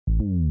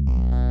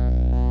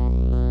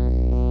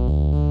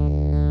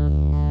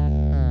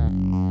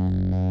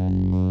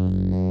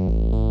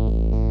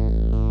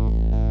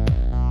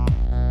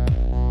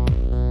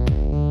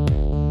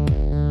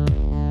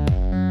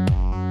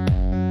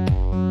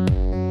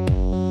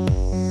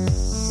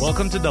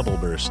Welcome to Double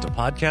Burst, a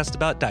podcast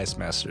about Dice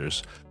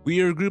Masters.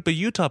 We are a group of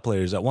Utah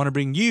players that want to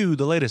bring you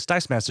the latest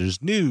Dice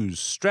Masters news,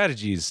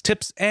 strategies,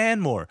 tips,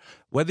 and more.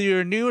 Whether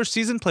you're a new or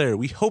seasoned player,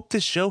 we hope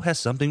this show has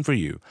something for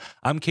you.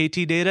 I'm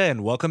KT Data,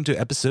 and welcome to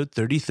episode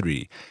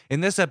 33.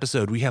 In this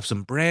episode, we have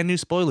some brand new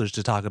spoilers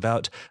to talk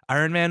about,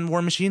 Iron Man,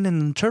 War Machine,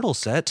 and the Turtle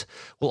set.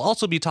 We'll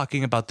also be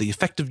talking about the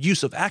effective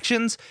use of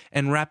actions,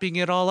 and wrapping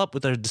it all up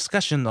with our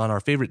discussion on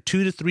our favorite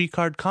 2 to 3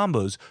 card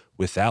combos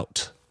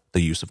without the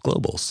use of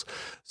globals.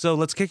 So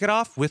let's kick it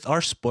off with our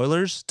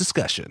spoilers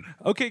discussion.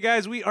 Okay,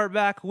 guys, we are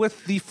back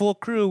with the full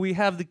crew. We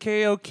have the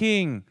KO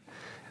King,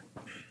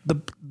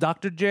 the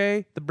Dr.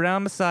 J, the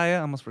Brown Messiah,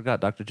 I almost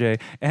forgot Dr. J,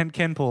 and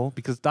Ken Poole,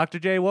 because Dr.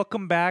 J,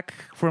 welcome back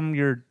from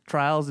your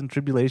trials and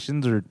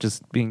tribulations or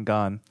just being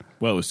gone.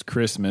 Well, it was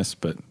Christmas,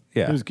 but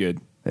Yeah. it was good.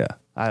 Yeah,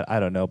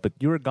 I don't know, but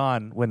you were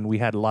gone when we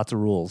had lots of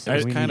rules. It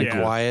was We kind of Yeah.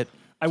 quiet.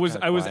 I was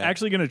quiet.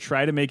 actually going to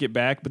try to make it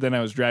back, but then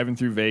I was driving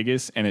through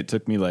Vegas, and it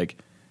took me like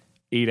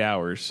 8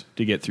 hours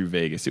to get through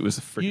Vegas. It was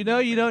a freaking You know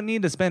you don't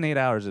need to spend 8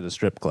 hours at a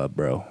strip club,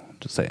 bro.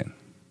 Just saying.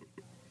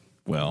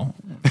 well.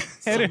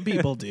 Some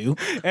people do.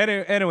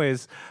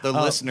 Anyways, The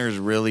listeners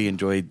really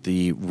enjoyed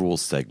the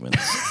rules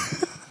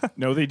segments.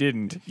 No, they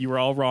didn't. You were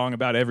all wrong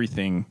about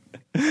everything.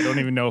 I don't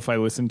even know if I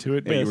listened to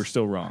it, but Yes. you were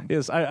still wrong.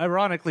 yes,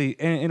 ironically,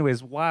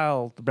 anyways,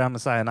 while the Brown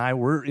Messiah and I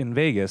were in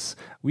Vegas,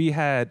 we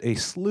had a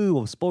slew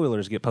of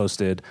spoilers get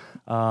posted.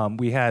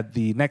 We had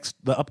the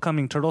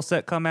upcoming Turtle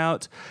set come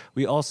out.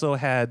 We also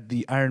had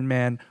the Iron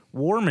Man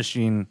War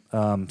Machine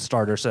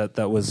starter set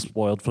that was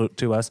spoiled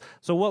to us.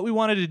 So what we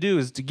wanted to do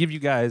is to give you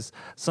guys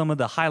some of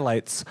the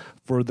highlights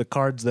for the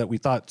cards that we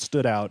thought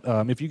stood out.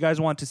 If you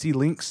guys want to see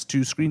links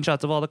to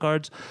screenshots of all the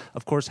cards,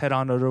 of course, head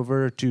on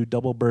over to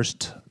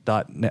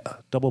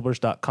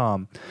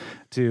doubleburst.com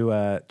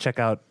to check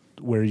out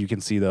where you can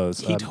see those.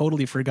 He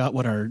totally forgot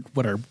what our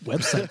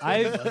website.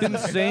 I've been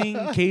saying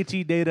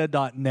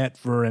ktdata.net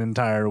for an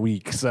entire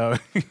week, so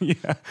yeah,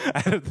 I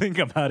had to think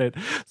about it.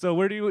 So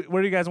where do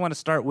you guys want to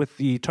start with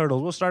the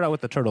turtles? We'll start out with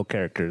the turtle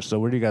characters. So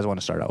where do you guys want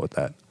to start out with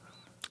that?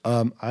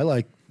 I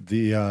like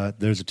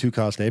there's a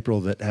 2-cost April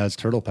that has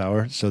turtle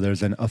power, so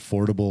there's an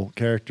affordable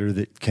character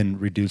that can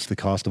reduce the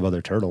cost of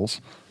other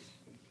turtles.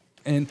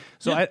 And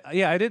so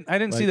I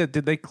didn't see that.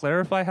 Did they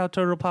clarify how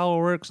turtle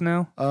power works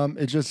now?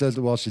 It just says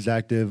that while she's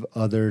active,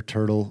 other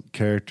turtle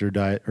character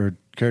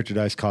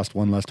dice cost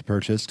 1 less to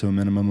purchase to a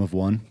minimum of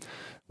 1,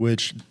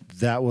 which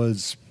that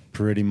was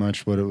pretty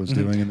much what it was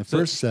doing in the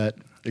first set,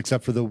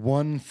 except for the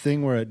one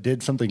thing where it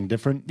did something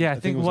different. Yeah, I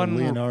think it was one on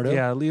Leonardo.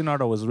 Yeah,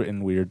 Leonardo was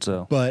written weird.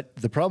 So, But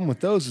the problem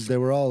with those is they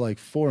were all like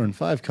 4 and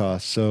 5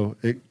 costs, so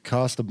it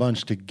cost a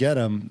bunch to get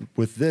them.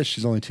 With this,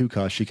 she's only 2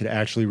 costs. She could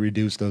actually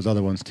reduce those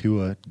other ones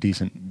to a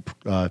decent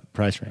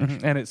price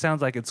range. and it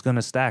sounds like it's going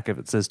to stack if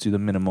it says to the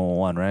minimal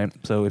 1, right?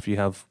 So if you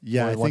have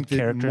Yeah, I think that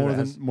character more that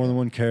than has- more than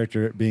one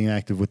character being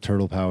active with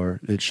turtle power,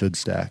 it should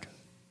stack.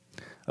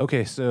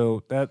 Okay,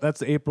 so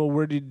that's April.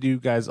 Where did you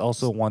guys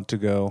also want to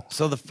go?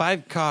 So the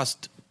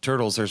 5-cost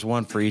turtles, there's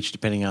one for each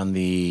depending on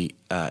the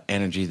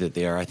energy that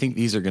they are. I think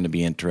these are going to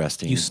be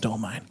interesting. You stole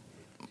mine.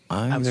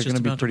 I was they're just going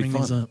to be about to pretty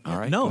bring these fun. up. All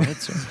right. No. Go ahead,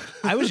 sir.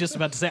 I was just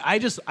about to say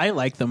I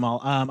like them all.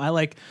 I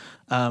like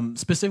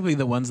specifically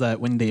the ones that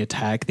when they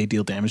attack they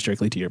deal damage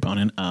directly to your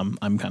opponent.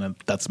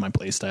 That's my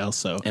play style.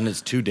 So And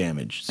it's 2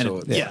 damage. and So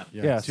it- it's-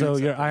 Yeah, so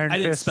your Iron I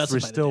didn't Fists were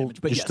specify the still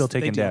damage, but you're yes, still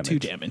taking they deal damage. 2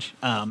 damage.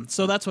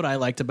 So that's what I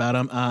liked about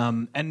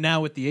them. And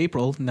now with the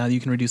April, now you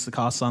can reduce the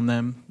costs on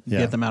them, Yeah.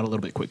 get them out a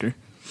little bit quicker.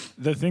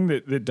 The thing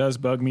that does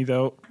bug me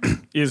though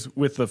is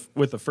with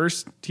the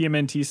first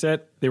TMNT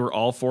set, they were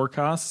all 4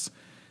 costs.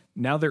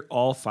 Now they're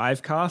all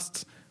 5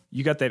 costs.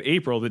 You got that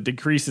April that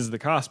decreases the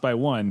cost by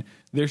 1.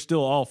 They're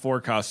still all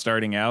 4 costs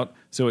starting out,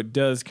 so it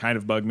does kind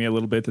of bug me a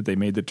little bit that they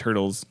made the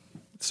turtles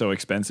so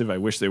expensive. I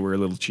wish they were a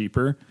little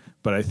cheaper,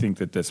 but I think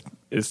that this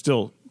is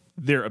still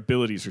their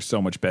abilities are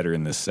so much better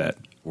in this set.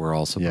 We're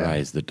all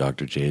surprised that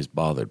Dr. J is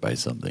bothered by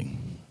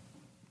something.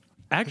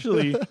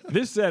 Actually,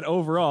 this set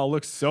overall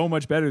looks so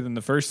much better than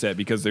the first set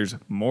because there's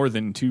more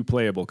than 2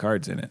 playable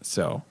cards in it.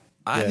 So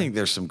I think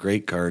there's some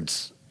great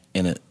cards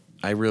in it.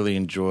 I really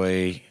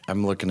enjoy.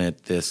 I'm looking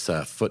at this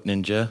Foot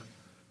Ninja.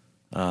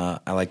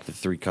 I like the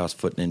 3-cost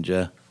Foot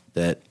Ninja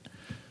that,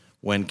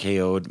 when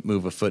KO'd,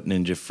 move a Foot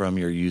Ninja from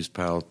your used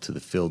pile to the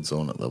field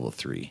zone at level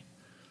 3.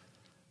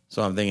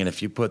 So I'm thinking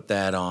if you put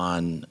that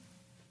on,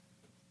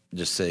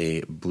 just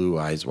say Blue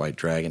Eyes White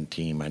Dragon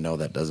team. I know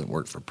that doesn't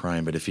work for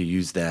Prime, but if you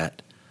use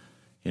that,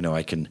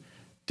 I can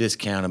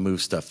discount and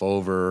move stuff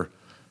over.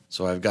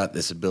 So I've got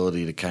this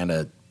ability to kind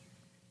of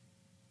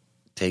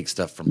take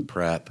stuff from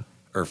prep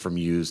or from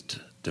used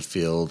to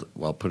field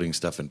while putting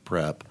stuff in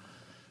prep.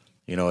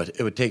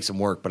 It would take some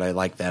work, but I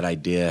like that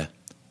idea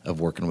of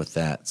working with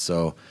that.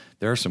 So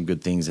there are some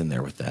good things in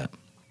there with that.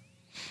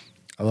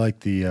 I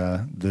like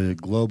the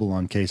global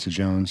on Casey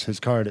Jones. His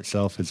card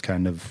itself is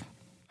kind of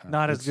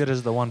Not as good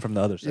as the one from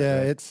the other side.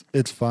 yeah, right?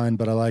 it's fine,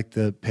 but I like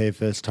the pay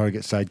fist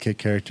target sidekick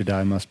character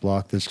die must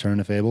block this turn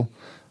if able.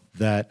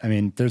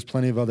 There's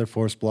plenty of other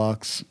force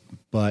blocks,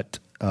 but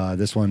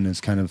this one is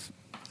kind of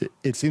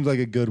it seems like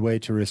a good way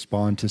to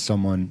respond to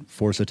someone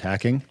force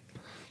attacking.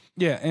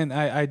 Yeah, and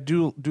I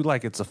do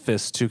like it's a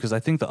fist too, because I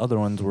think the other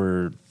ones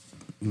were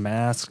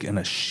mask and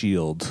a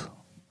shield.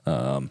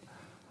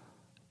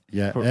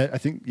 Yeah, I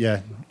think I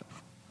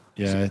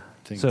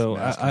think So it's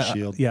mask and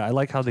shield. I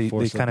like how they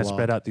Force kind of of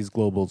spread block. out these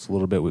globals a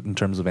little bit in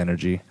terms of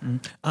energy.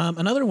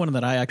 Another one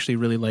that I actually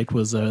really liked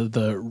was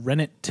the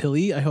Rennet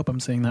Tilly. I hope I'm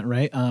saying that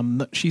right.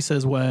 She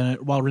says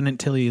while Rennet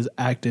Tilly is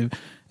active,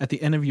 at the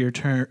end of your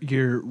turn,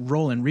 your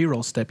roll and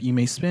reroll step, you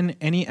may spin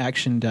any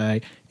action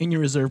die in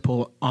your reserve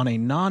pool on a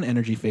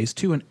non-energy phase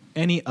to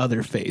any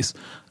other phase.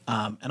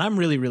 And I'm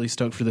really, really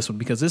stoked for this one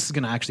because this is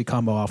going to actually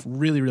combo off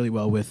really, really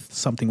well with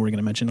something we're going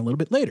to mention a little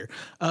bit later.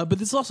 But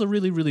this is also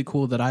really, really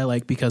cool that I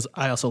like because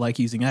I also like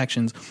using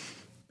actions,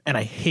 and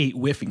I hate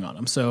whiffing on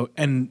them. So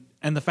and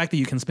the fact that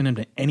you can spin them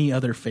to any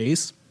other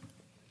phase,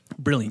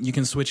 brilliant. You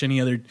can switch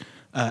any other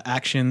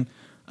action.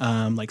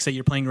 Like say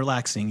you're playing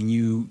relaxing and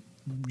you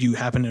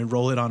happen to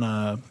roll it on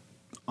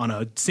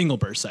a single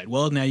burst side.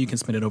 Well, now you can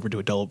spin it over to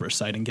a double burst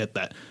side and get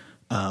that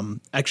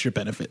extra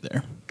benefit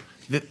there.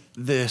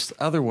 This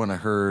other one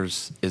of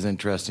hers is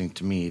interesting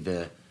to me.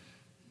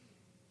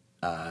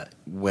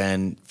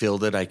 When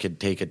fielded, I could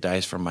take a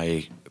dice from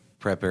my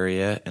prep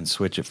area and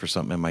switch it for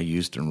something in my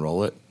used and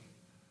roll it.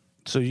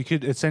 So you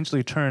could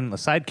essentially turn a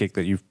sidekick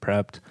that you've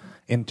prepped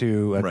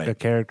into a Right.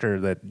 character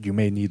that you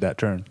may need that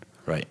turn.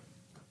 Right.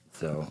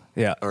 So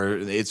Yeah. or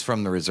it's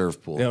from the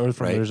reserve pool. Yeah, or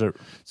from right? the reserve.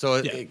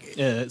 So So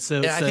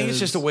I think it's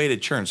just a way to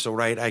churn. So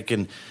I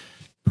can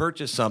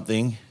purchase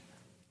something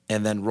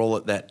and then roll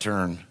it that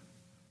turn.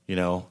 You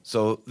know,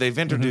 so they've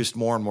introduced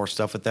more and more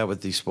stuff with that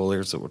with these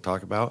spoilers that we'll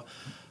talk about.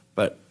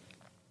 But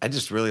I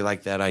just really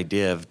like that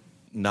idea of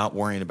not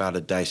worrying about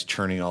a dice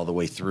churning all the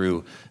way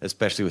through,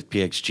 especially with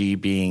PXG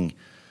being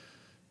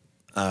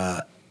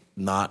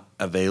not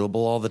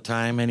available all the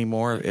time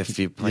anymore. If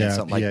you play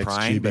something like PXG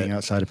Prime, being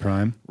outside of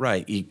Prime.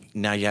 right?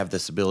 Now you have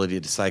this ability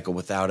to cycle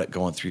without it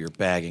going through your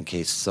bag in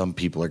case some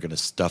people are going to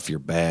stuff your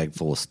bag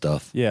full of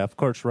stuff. Yeah, of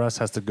course, Russ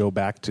has to go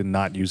back to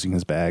not using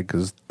his bag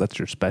because that's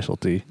your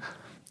specialty.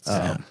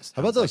 How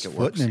about those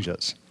foot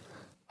ninjas?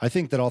 I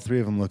think that all three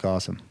of them look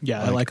awesome.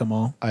 Yeah, I like them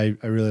all. I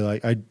really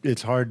like.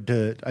 It's hard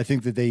to. I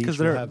think that they Because each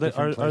will have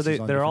different places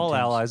on they're different all teams.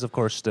 allies, of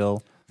course,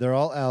 still. They're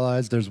all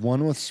allies. There's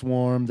one with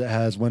Swarm that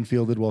has when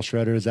fielded while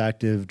Shredder is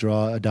active,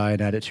 draw a die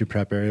and add it to your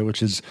prep area,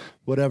 which is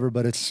whatever,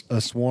 but it's a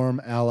Swarm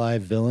ally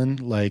villain.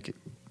 Like,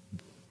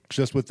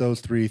 just with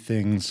those three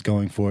things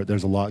going for it,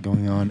 there's a lot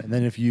going on. And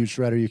then if you use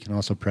Shredder, you can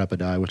also prep a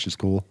die, which is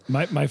cool.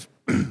 My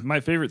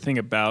favorite thing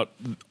about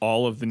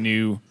all of the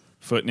new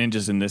Foot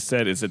Ninjas in this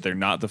set is that they're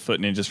not the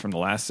Foot Ninjas from the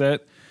last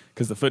set,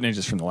 because the Foot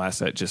Ninjas from the last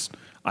set just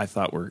I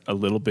thought were a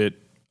little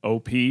bit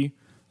OP,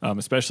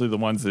 especially the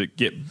ones that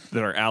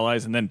are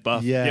allies and then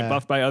get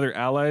buffed by other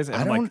allies.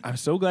 And I'm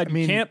so glad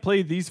you can't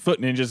play these Foot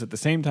Ninjas at the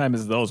same time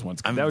as those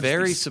ones. I'm that would just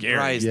very be scary.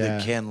 surprised Yeah.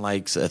 that Ken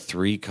likes a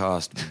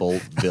 3-cost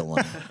bolt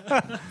villain.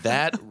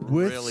 That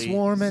With really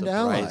Swarm and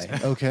surprised ally,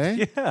 me.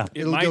 okay? Yeah.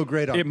 It'll might- go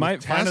great on it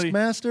might finally-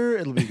 Taskmaster.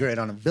 It'll be great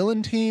on a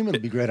villain team.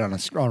 It'll be great on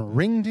a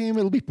ring team.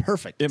 It'll be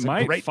perfect. It It's a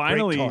might great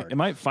card. it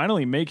might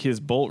finally make his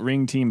Bolt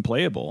Ring team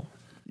playable.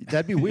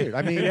 That'd be weird.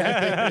 I mean,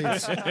 I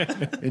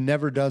think it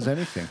never does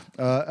anything.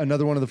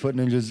 Another one of the Foot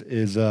Ninjas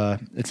is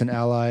it's an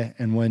ally,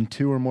 and when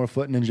 2 or more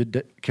Foot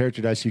Ninja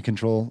character dice you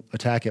control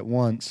attack at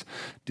once,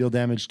 deal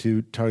damage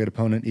to target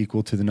opponent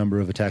equal to the number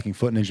of attacking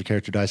Foot Ninja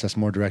character dice. That's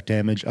more direct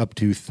damage, up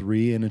to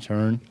 3 in a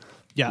turn.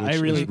 Yeah, which I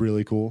really is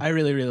really cool. I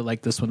really, really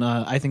like this one.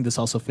 I think this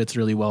also fits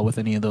really well with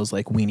any of those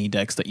like weenie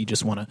decks that you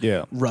just want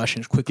to rush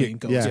and quickly and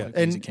go as quickly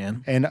as you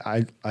can. And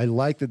I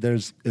like that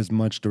there's as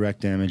much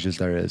direct damage as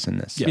there is in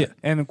this. Yeah.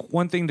 And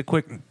one thing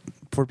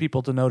for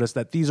people to notice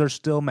that these are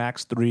still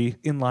max 3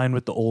 in line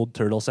with the old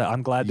Turtle set.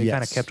 I'm glad they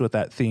kind of Yes. kept with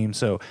that theme,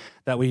 so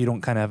that way you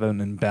don't kind of have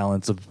an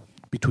imbalance of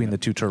between the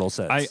two Turtle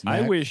sets.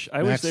 I wish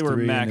max they were 3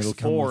 and max it'll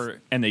come 4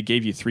 and they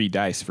gave you 3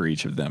 dice for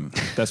each of them.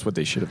 That's what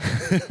they should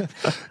have done.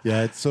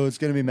 Yeah, so it's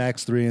going to be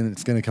max 3, and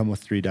it's going to come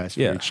with 3 dice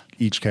for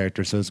each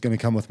character. So it's going to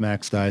come with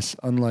max dice,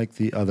 unlike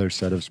the other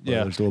set of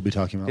spoilers that we'll be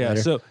talking about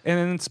later. So and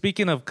then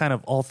speaking of kind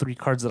of all 3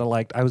 cards that I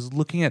liked, I was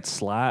looking at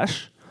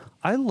Slash.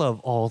 I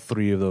love all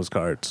 3 of those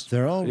cards.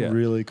 They're all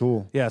really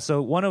cool. Yeah,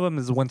 so one of them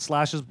is when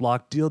Slash is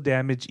blocked, deal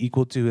damage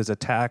equal to his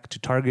attack to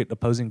target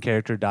opposing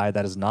character die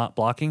that is not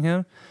blocking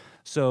him.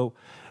 So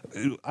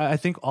I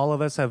think all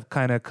of us have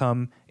kind of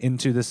come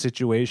into this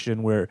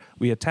situation where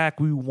we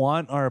attack. We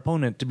want our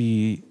opponent to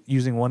be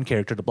using one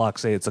character to block.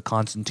 Say it's a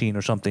Constantine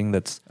or something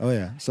that's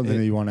Something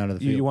that you want out of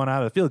the field. you want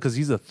out of the field because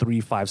he's a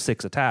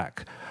 3-5-6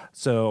 attack.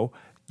 So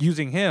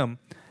using him,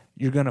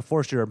 you're going to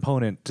force your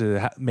opponent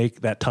to make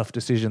that tough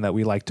decision that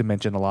we like to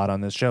mention a lot on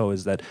this show.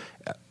 Is that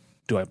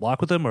do I block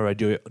with him or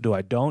do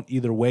I don't?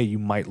 Either way, you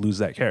might lose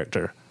that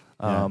character.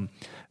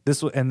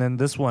 This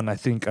one, I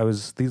think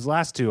these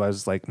last 2. I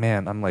was like,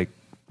 man, I'm like.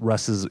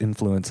 Russ's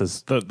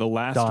influences. The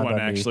last dawned one on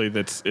me. actually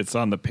it's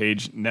on the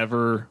page.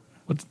 Never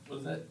what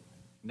is that?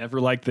 Never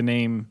liked the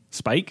name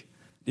Spike.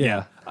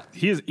 Yeah.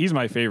 He's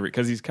my favorite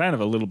because he's kind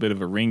of a little bit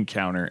of a ring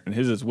counter, and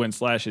his is when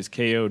Slash is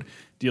KO'd,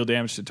 deal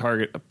damage to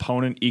target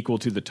opponent equal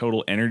to the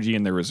total energy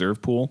in their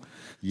reserve pool.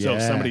 So if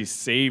Yeah. somebody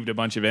saved a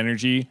bunch of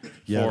energy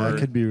Yeah, that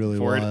could be really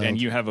for it, wild. and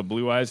you have a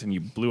blue eyes and you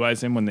blue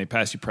eyes him when they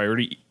pass you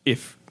priority,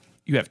 if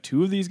you have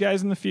two of these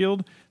guys in the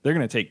field, they're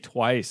going to take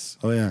twice.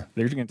 Oh, yeah.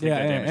 They're going to take Yeah,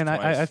 that damage and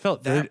twice. I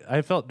felt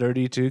I felt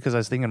dirty too because I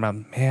was thinking about,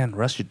 man,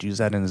 Russ should use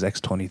that in his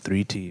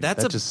X-23 team.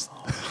 That's That a- just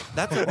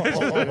That's a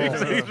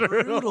bolt.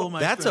 Brutal, my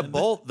That's a friend.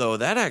 bolt, though.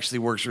 That actually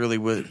works really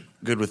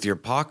good with your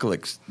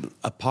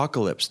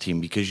apocalypse team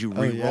because you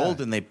Oh, yeah.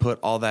 re-rolled and they put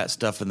all that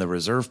stuff in the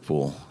reserve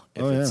pool.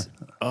 If Oh, it's-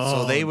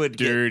 So they would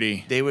dirty.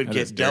 Get, they would That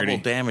is get double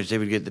dirty. damage. They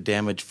would get the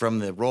damage from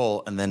the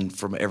roll and then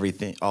from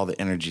everything, all the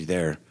energy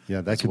there.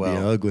 Yeah, that as could well.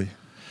 be ugly.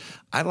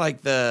 I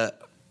like the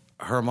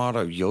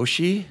Hamato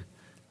Yoshi.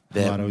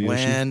 That Hamato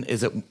when Yoshi?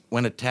 is it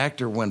when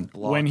attacked or when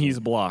blocked? when he's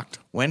blocked.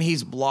 When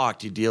he's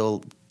blocked, you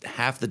deal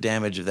half the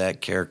damage of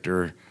that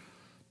character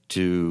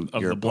to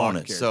Of your the blocked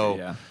opponent. character, So,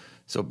 yeah.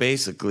 so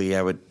basically,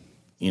 I would,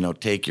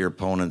 take your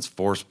opponent's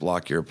force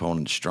block your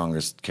opponent's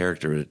strongest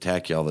character would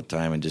attack you all the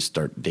time and just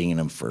start dinging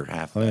them for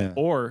half. Oh, that. yeah.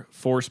 Or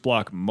force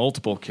block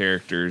multiple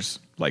characters,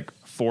 like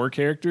 4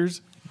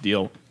 characters,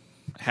 deal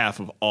half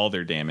of all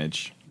their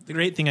damage. The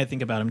great thing I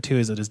think about him too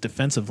is that his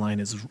defensive line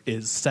is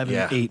 7,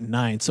 Yeah. 8,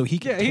 9, so he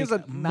can. Yeah, he's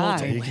take a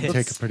multiple 9. You can hits.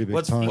 take a pretty big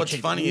What's punch.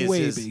 funny is Way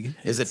his, big.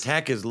 his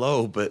attack is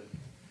low, but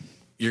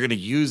you're going to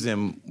use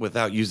him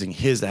without using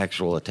his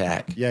actual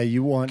attack. Yeah,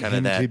 you want Kinda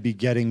him that to be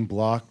getting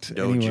blocked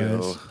Dojo.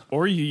 anyways.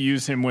 Or you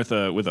use him with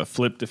a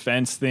flip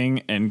defense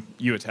thing, and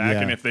you attack,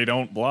 Yeah. and if they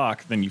don't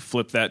block, then you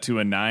flip that to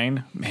a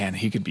 9. Man,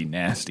 he could be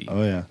nasty.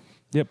 Oh, yeah.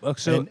 yep.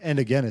 So And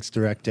again, it's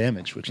direct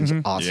damage, which is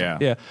awesome. Yeah.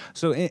 yeah.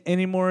 So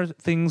any more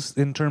things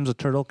in terms of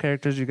turtle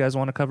characters you guys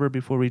want to cover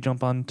before we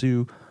jump on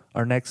to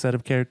our next set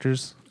of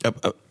characters?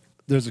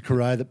 There's a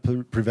Karai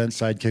that prevents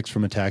sidekicks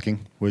from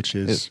attacking, which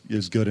is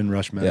good in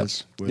rush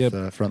metas with Yep.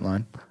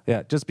 frontline.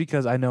 Yeah, just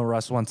because I know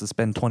Russ wants to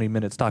spend 20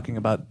 minutes talking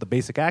about the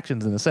basic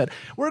actions in the set,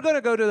 we're going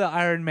to go to the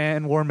Iron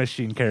Man War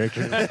Machine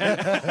characters.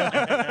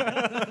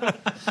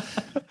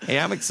 Hey,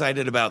 I'm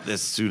excited about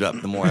this suit up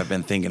the more I've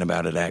been thinking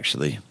about it,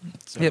 actually.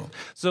 So, Yep.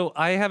 So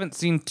I haven't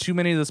seen too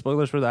many of the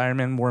spoilers for the Iron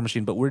Man War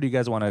Machine, but where do you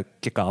guys want to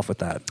kick off with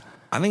that?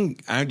 I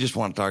think I just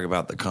want to talk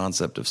about the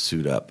concept of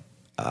suit up.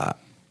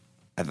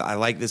 I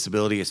like this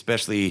ability,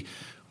 especially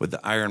with the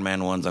Iron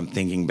Man ones. I'm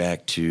thinking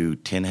back to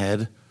Tin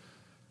Head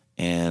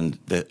and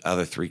the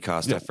other 3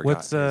 cost I forgot.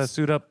 What's his.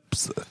 suit up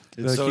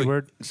the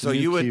keyword? So New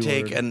you would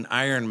keyword. take an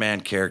Iron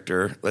Man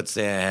character. Let's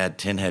say I had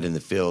Tin Head in the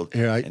field.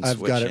 Here, and I've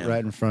switch got it him.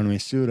 right in front of me.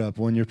 Suit up.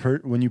 When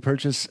you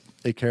purchase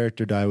a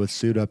character die with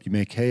suit up, you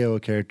may KO a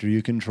character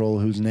you control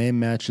whose name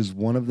matches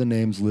one of the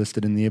names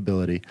listed in the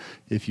ability.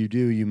 If you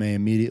do, you may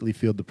immediately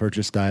field the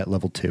purchase die at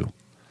level 2.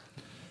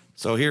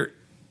 So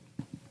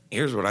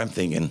here's what I'm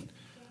thinking: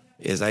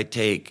 is I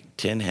take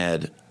Tin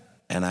Head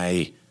and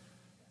I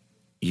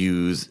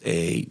use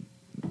a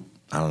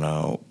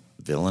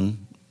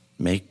villain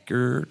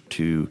maker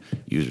to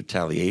use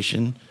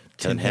retaliation.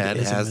 Tin Head Head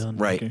is a has villain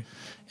right, maker.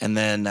 and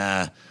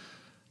then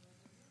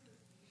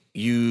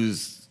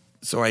use.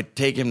 So I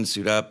take him to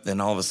suit up.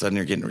 Then all of a sudden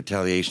you're getting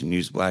retaliation.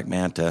 Use Black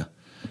Manta,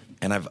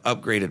 and I've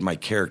upgraded my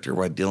character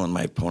while dealing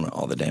my opponent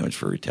all the damage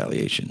for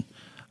retaliation.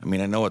 I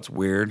mean, I know it's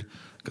weird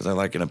because I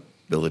like an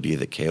ability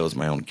that KOs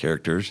my own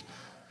characters,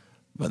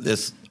 but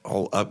this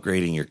whole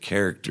upgrading your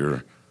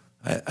character,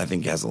 I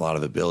think, has a lot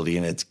of ability,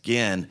 and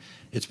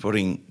it's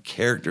putting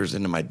characters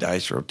into my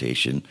dice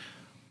rotation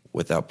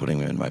without putting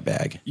them in my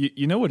bag.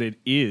 You know what it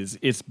is?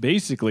 It's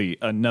basically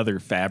another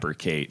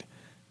Fabricate.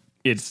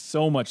 It's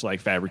so much like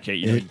Fabricate.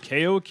 You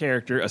KO a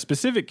character, a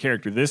specific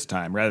character this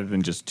time, rather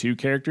than just 2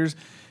 characters.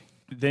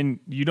 Then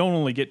you don't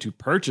only get to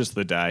purchase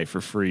the die for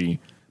free,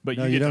 but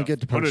No, you don't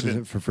get to put purchase in.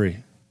 it for free.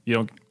 You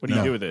don't. What do you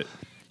No. do with it?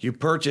 You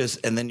purchase,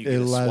 and then you get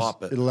to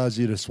swap it. It allows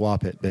you to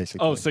swap it,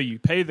 basically. Oh, so you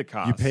pay the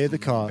cost. You pay the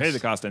cost. Pay the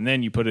cost, and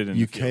then you put it in.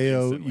 you the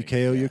field instantly.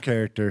 KO your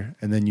character,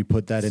 and then you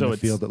put that in So the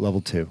it's- field at level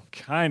 2.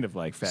 Kind of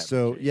like Fabricate.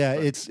 So yeah,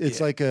 it's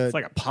like it's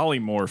like a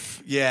polymorph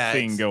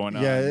thing it's- going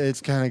on. yeah,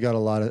 it's kind of got a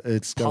lot of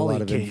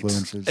Polygate.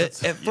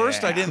 influences. At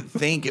first, I didn't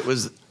think it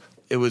was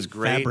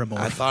great. Fabrimorph.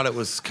 I thought it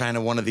was kind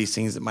of one of these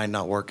things that might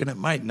not work, and it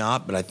might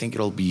not, but I think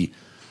it'll be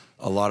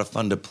a lot of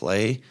fun to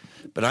play.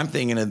 But I'm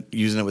thinking of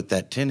using it with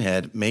that Tin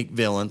Head, make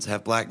villains,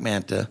 have Black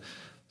Manta.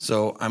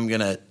 So I'm going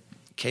to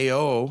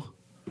KO,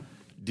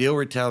 deal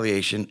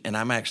retaliation, and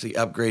I'm actually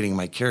upgrading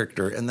my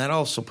character, and that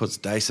also puts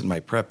dice in my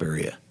prep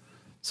area.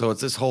 So it's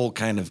this whole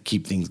kind of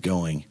keep things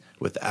going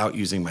without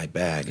using my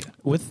bag.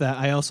 With that,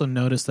 I also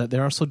noticed that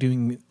they're also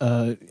doing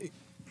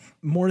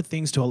more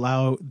things to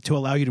allow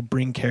you to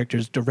bring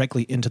characters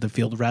directly into the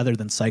field rather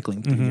than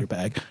cycling through your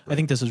bag. I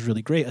think this is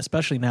really great,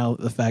 especially now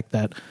the fact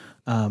that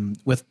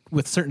with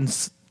certain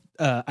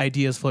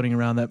ideas floating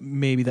around that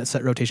maybe that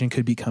set rotation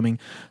could be coming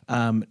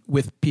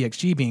with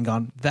PXG being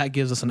gone, that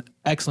gives us an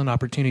excellent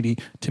opportunity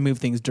to move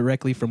things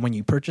directly from when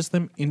you purchase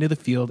them into the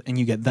field, and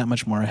you get that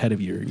much more ahead of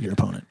your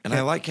opponent. And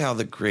I like how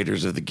the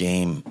creators of the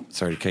game,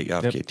 sorry to cut you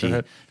off, Yep, KT, go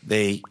ahead.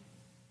 they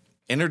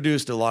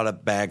introduced a lot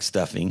of bag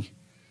stuffing,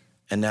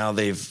 and now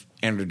they've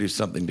introduced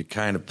something to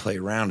kind of play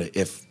around it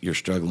if you're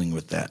struggling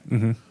with that.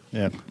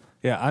 Yeah.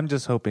 Yeah, I'm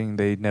just hoping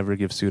they never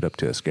give suit up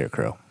to a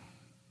scarecrow.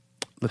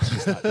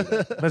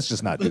 Let's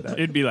just not do that.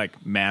 It'd be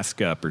like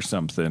mask up or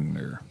something.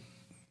 Or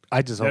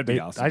I just hope That'd be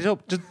awesome. I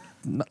hope just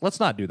let's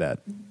not do that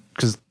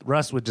because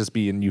Russ would just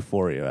be in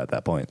euphoria at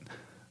that point.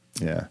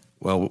 Yeah.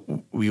 Well,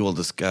 we will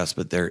discuss,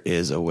 but there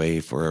is a way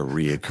for a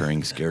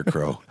reoccurring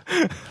scarecrow.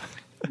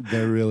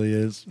 There really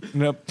is.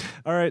 Nope.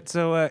 All right.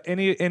 So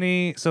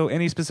any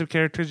specific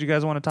characters you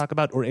guys want to talk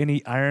about, or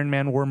any Iron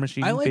Man War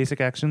Machine I like- basic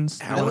actions?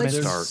 Howard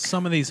Stark.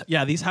 Some of these,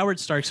 these Howard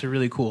Starks are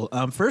really cool.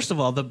 First of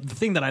all, the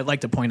thing that I'd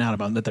like to point out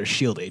about them, that they're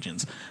Shield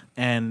agents,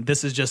 and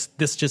this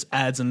just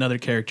adds another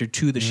character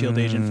to the Shield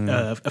agent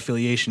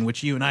affiliation,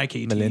 which you and I,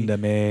 KT, Melinda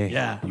May.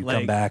 yeah, you like,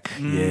 come back.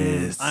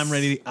 Yes, I'm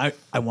ready. I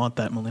want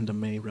that Melinda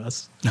May,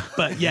 Russ.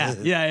 But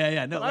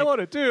yeah. No, I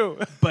want it too.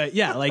 but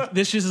yeah, like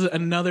this is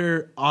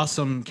another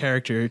awesome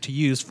character to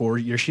use for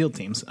your Shield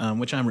teams,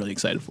 which I'm really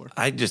excited for.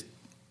 I just,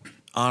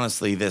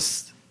 honestly,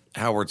 this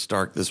Howard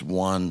Stark, this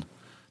one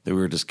that we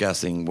were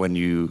discussing,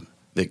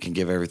 that can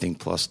give everything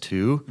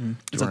 +2.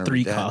 It's a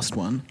 3-cost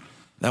one.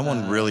 That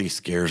one really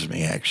scares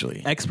me,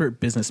 actually. Expert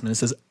businessman. It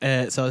says,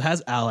 so it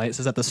has ally. It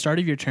says at the start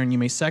of your turn, you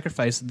may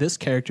sacrifice this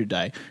character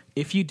die.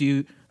 If you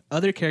do,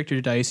 other character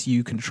dice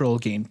you control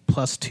gain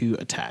 +2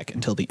 attack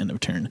until the end of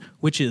turn,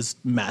 which is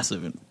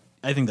massive.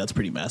 I think that's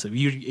pretty massive.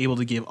 You're able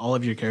to give all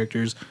of your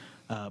characters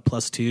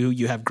 +2.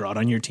 You have Grodd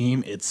on your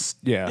team. It's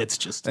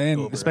just and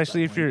over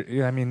especially at that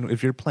point.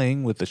 if you're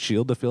playing with the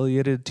Shield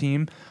affiliated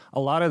team, a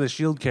lot of the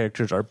Shield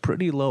characters are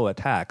pretty low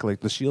attack.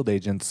 Like the Shield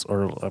agents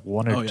are like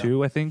 1 or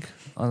 2, I think,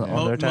 on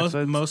their attack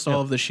sides. Most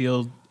all of the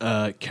Shield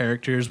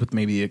characters, with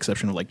maybe the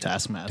exception of like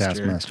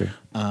Taskmaster.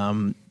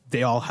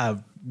 They all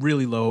have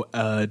really low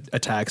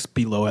attacks,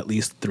 below at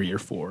least 3 or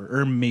 4,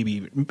 or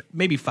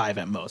maybe 5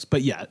 at most.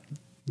 But yeah,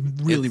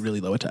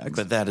 really low attacks.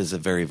 But that is a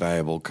very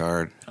valuable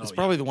card. It's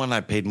probably the one I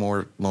paid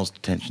most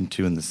attention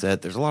to in the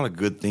set. There's a lot of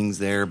good things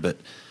there, but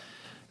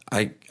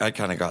I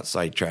kind of got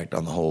sidetracked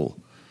on the whole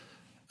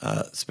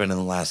spending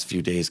the last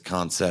few days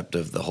concept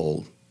of the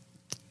whole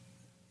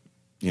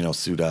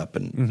suit up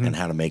and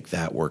how to make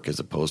that work as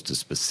opposed to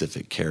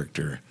specific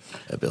character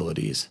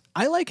abilities.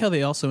 I like how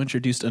they also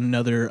introduced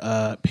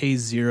another pay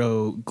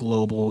 0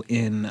 global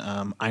in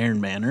Iron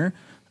Manor.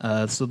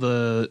 So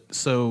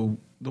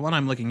the one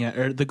I'm looking at,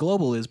 or the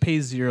global, is pay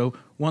 0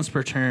 once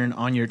per turn.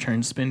 On your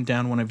turn, spin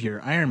down one of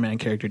your Iron Man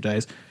character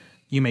dice.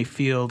 You may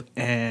field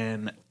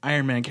an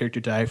Iron Man character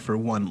die for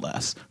 1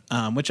 less,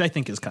 which I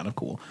think is kind of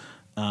cool.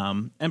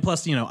 And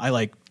plus, I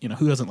like,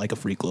 who doesn't like a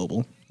free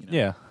global?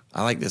 Yeah.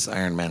 I like this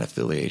Iron Man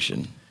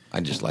affiliation. I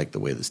just like the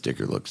way the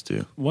sticker looks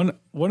too. one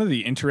of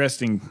the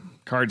interesting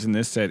cards in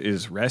this set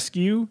is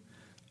Rescue,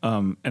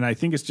 and I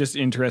think it's just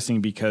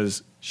interesting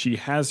because she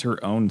has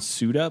her own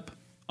suit up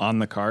on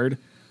the card.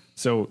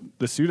 So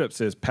the suit up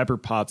says Pepper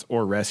Potts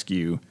or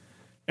Rescue,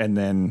 and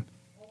then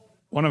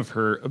one of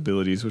her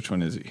abilities, which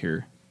one is it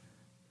here?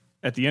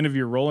 At the end of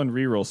your roll and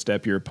reroll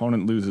step, your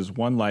opponent loses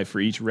 1 life for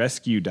each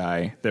rescue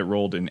die that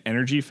rolled an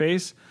energy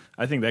face.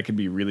 I think that could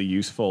be really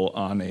useful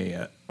on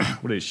a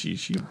what is she?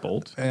 She a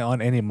Bolt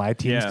On any of my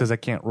teams, because I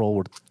can't roll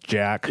with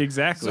Jack.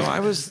 Exactly.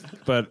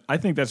 But I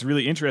think that's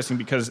really interesting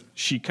because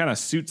she kind of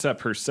suits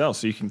up herself,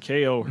 so you can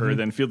KO her,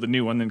 then field the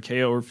new one, then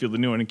KO her, field the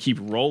new one, and keep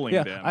rolling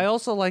Yeah, them. I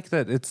also like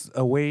that it's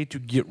a way to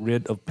get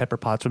rid of Pepper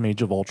Potts from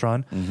Age of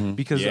Ultron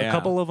because a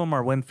couple of them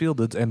are when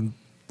fielded, and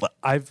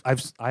I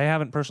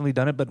haven't personally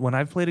done it, but when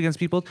I've played against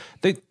people,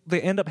 they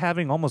end up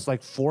having almost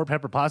like 4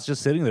 Pepper Potts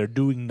just sitting there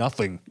doing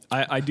nothing.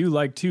 I do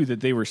like too that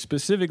they were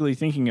specifically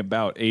thinking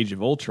about Age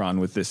of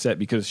Ultron with this set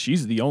because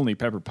she's the only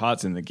Pepper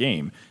Potts in the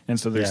game, and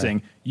so they're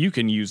saying you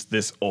can use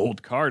this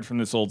old card from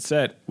this old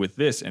set with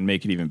this and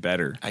make it even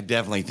better. I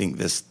definitely think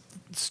this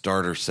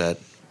starter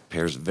set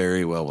pairs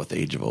very well with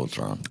Age of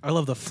Ultron. I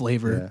love the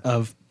flavor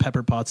of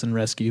Pepper Potts and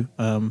Rescue.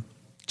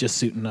 Just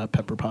suiting up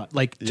Pepper Pot,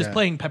 like just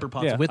playing Pepper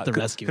Potts with the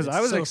Rescue. Because It's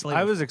I was so I was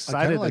flavorful. I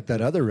excited. kind of like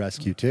that other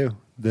rescue too.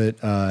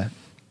 That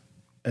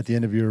at the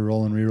end of your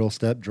roll and reroll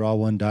step, draw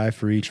 1 die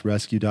for each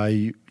rescue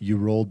die you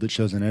rolled that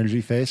shows an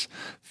energy face.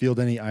 Field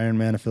any Iron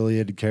Man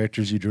affiliated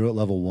characters you drew at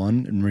level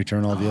 1 and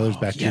return all the others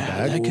back to your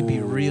bag. that could be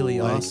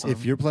really Like, awesome.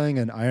 if you're playing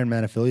an Iron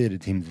Man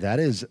affiliated team,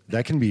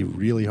 that can be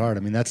really hard.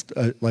 I mean, that's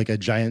like a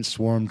giant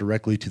swarm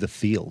directly to the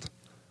field.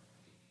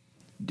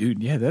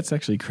 Dude, yeah, that's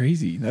actually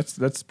crazy.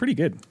 That's pretty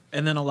good.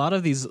 And then a lot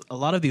of these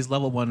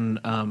level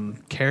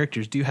 1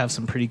 characters do have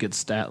some pretty good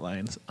stat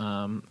lines.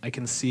 I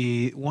can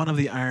see one of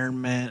the Iron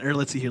Man, or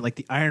let's see here, like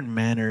the Iron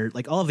Manor,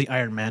 like all of the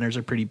Iron Manors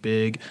are pretty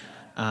big.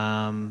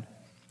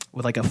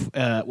 With like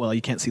well,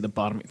 you can't see the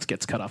bottom; it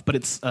gets cut off. But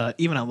it's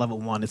even at level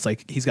 1, it's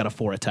like he's got a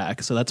 4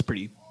 attack, so that's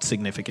pretty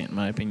significant in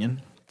my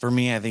opinion. For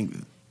me, I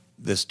think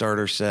the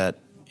starter set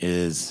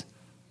is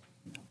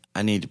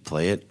I need to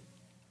play it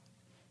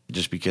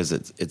just because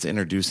it's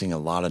introducing a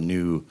lot of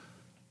new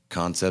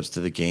concepts to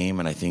the game,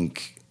 and I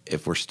think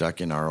if we're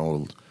stuck in our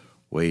old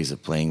ways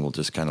of playing, we'll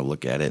just kind of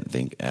look at it and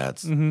think,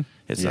 it's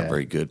not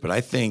very good. But I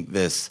think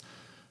this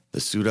the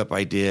suit up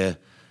idea,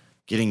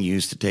 getting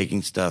used to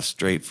taking stuff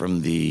straight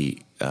from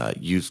the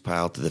used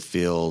pile to the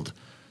field,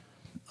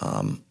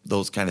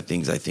 those kind of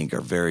things I think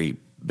are very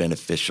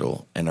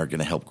beneficial and are going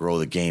to help grow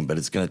the game, but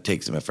it's going to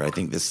take some effort. I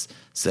think this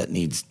set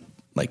needs,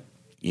 like,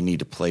 you need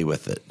to play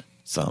with it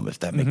some, if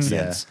that makes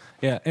sense.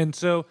 Yeah, and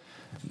so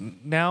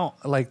now,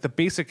 like, the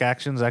basic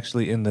actions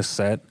actually in this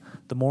set,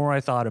 the more I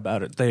thought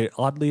about it,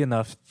 oddly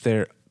enough,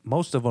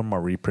 most of them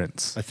are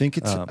reprints. I think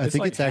it's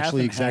like actually half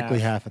and exactly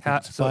half. I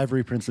think it's 5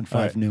 reprints and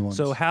 5 new ones.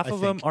 So half of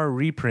them are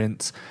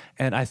reprints,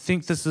 and I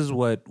think this is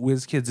what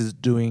WizKids is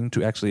doing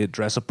to actually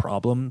address a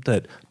problem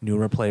that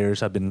newer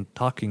players have been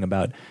talking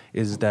about,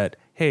 is that,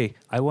 hey,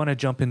 I want to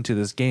jump into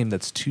this game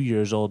that's 2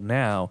 years old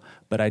now,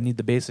 but I need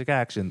the basic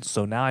actions.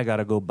 So now I got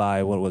to go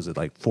buy, what was it,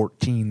 like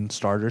 14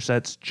 starter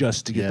sets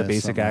just to get the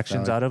basic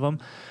actions out of them.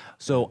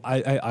 So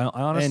I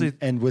honestly...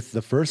 And with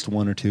the first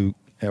 1 or 2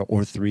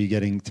 or 3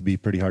 getting to be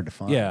pretty hard to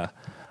find. Yeah.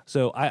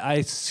 So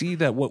I see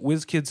that what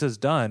WizKids has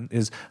done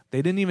is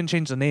they didn't even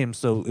change the name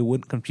so it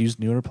wouldn't confuse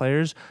newer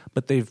players,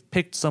 but they've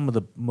picked some of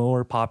the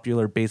more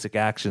popular basic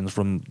actions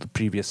from the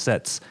previous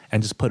sets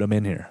and just put them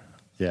in here.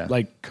 Yeah.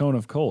 Like Cone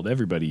of Cold.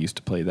 Everybody used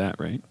to play that,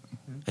 right?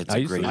 It's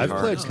a great I've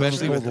card, played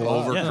especially with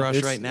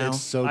Overcrush right now.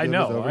 It's so good I with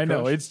know.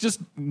 Overcrush. It's just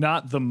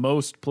not the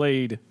most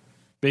played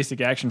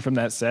basic action from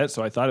that set,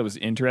 so I thought it was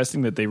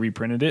interesting that they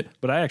reprinted it,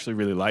 but I actually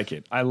really like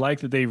it. I like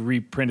that they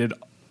reprinted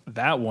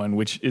that one,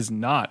 which is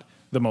not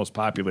the most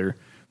popular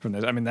from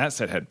this. I mean, that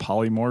set had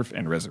Polymorph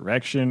and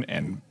Resurrection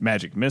and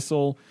Magic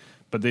Missile,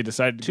 but they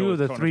decided to Two go of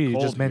the with Cone three you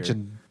Cold just here.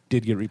 mentioned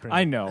did get reprinted.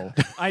 I know.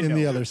 in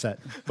the other set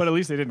But at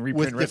least they didn't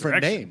reprint with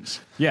different Resurrection. names.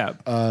 Yeah.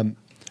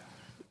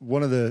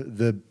 One of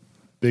the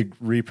big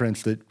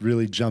reprints that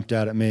really jumped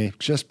out at me,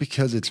 just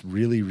because it's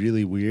really,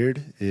 really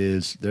weird,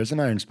 is there's an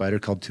Iron Spider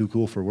called Too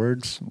Cool for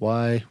Words.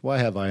 Why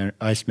have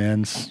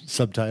Iceman's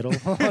subtitle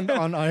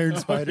on Iron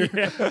Spider?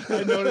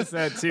 I noticed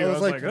that too. I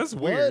was like, that's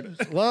weird.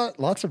 What? Well,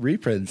 lots of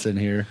reprints in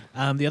here.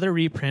 The other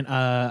reprint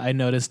I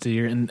noticed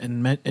here,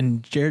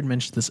 and Jared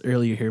mentioned this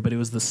earlier here, but it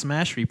was the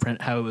Smash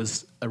reprint. How it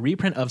was a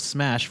reprint of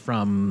Smash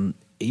from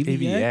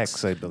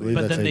AVX, I believe.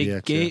 But that's then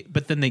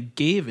AVX, they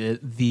gave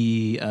it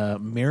the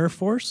Mirror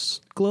Force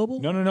Global.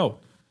 No.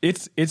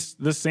 It's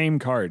the same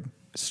card.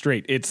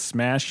 Straight. It's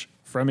Smash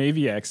from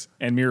AVX,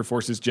 and Mirror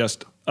Force is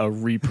just a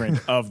reprint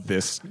of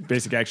this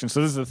basic action.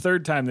 So this is the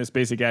third time this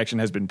basic action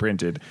has been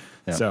printed.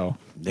 Yeah. So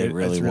They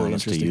really it's want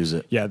us to interesting. use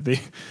it. Yeah,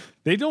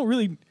 they don't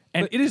really,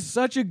 and it is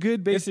such a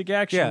good basic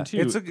action Yeah, too.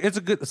 it's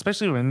a good,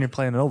 especially when you're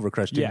playing an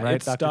Overcrush team, Yeah, right,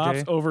 it Dr. stops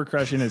J?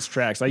 Overcrush in its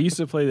tracks. I used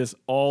to play this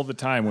all the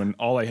time when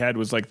all I had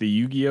was like the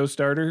Yu-Gi-Oh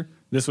starter.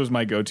 This was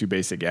my go-to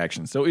basic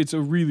action. So it's a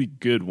really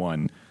good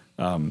one.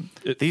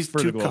 These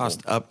for the 2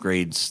 cost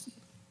upgrades,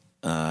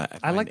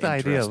 I like the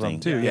idea of them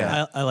too.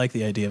 Yeah. I like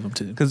the idea of them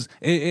too. Because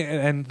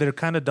and they're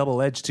kind of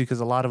double edged too. Because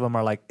a lot of them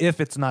are like,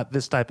 if it's not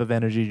this type of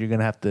energy, you're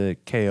gonna have to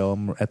KO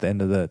them at the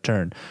end of the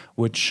turn.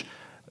 Which,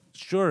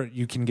 sure,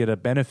 you can get a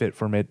benefit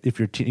from it if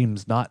your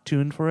team's not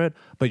tuned for it,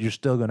 but you're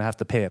still gonna have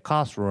to pay a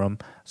cost for them.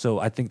 So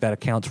I think that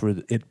accounts for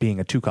it being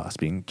a 2 cost,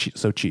 being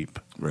so cheap.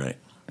 right?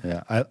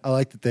 Yeah, I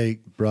like that they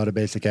brought a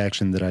basic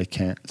action that I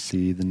can't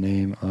see the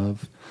name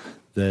of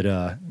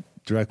that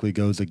directly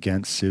goes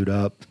against Suit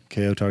Up.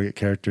 KO target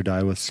character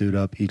die with Suit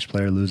Up. Each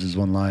player loses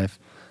 1 life.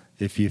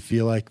 If you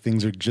feel like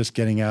things are just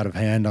getting out of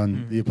hand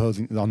on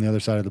the other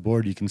side of the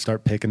board, you can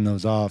start picking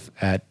those off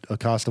at a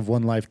cost of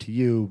 1 life to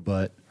you.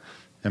 But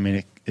I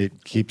mean,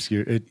 it keeps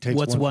it takes.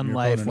 What's one from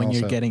 1 your life opponent when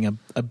you're also. getting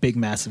a big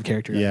massive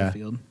character Yeah. on the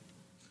field?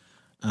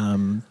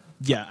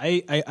 Yeah,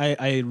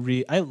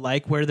 I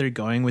like where they're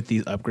going with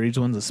these upgrades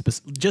ones,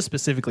 just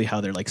specifically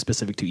how they're like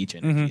specific to each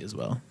entity as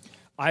well.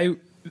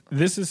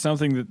 This is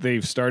something that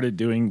they've started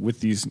doing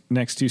with these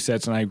next 2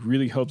 sets, and I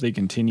really hope they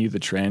continue the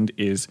trend,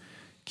 is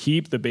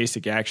keep the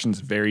basic actions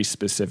very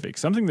specific.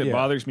 Something that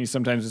bothers me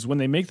sometimes is when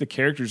they make the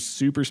characters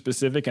super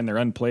specific and they're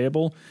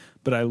unplayable,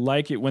 but I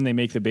like it when they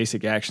make the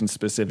basic actions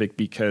specific,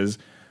 because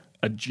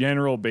a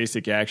general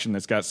basic action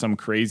that's got some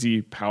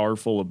crazy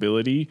powerful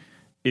ability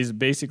is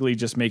basically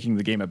just making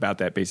the game about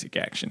that basic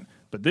action.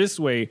 But this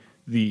way,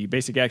 the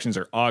basic actions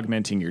are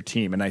augmenting your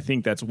team, and I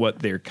think that's what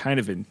they're kind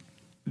of in.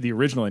 The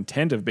original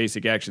intent of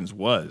basic actions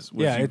was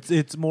Yeah,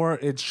 it's more.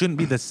 It shouldn't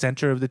be the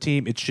center of the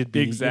team. It should be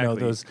exactly.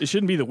 those. It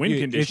shouldn't be the win It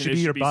condition. should be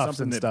your buffs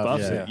something and that stuff.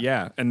 buffs Yeah. it.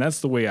 Yeah, and that's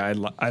the way I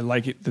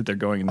like it that they're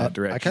going in that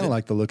direction. I kind of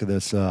like the look of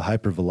this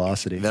hyper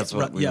velocity. That's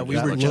what Yeah, we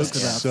that were looks just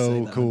about to so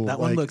say that. cool. That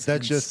one Like, looks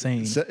that's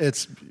insane.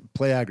 It's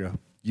play aggro.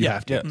 You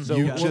have to. Yeah. So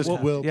you what- just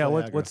what- will. Yeah.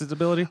 play aggro. What's its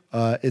ability?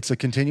 It's a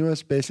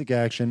continuous basic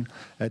action.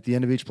 At the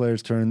end of each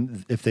player's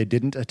turn, if they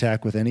didn't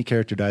attack with any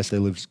character dice, they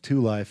lose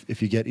 2 life.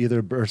 If you get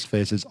either burst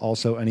phases,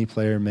 also any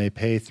player may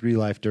pay 3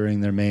 life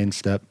during their main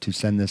step to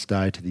send this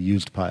die to the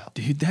used pile.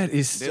 dude, that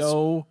is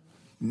so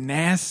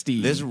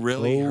nasty. This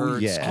really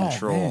hurts yeah.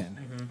 control.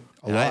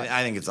 Oh, man. And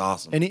I think it's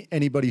awesome.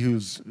 Anybody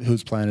whose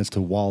plan is to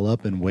wall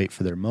up and wait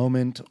for their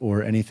moment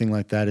or anything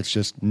like that, it's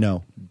just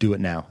no, do it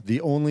now.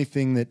 The only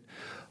thing that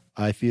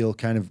I feel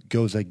kind of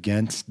goes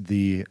against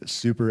the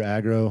super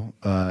aggro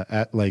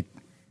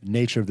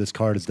nature of this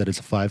card is that it's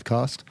a 5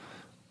 cost.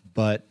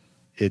 but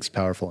it's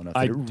powerful enough.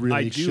 That it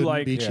really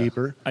shouldn't be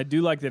cheaper. I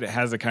do like that it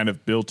has a kind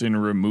of built-in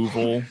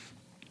removal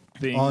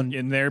thing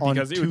in there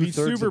because it would be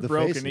super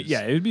broken.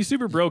 Yeah, it would be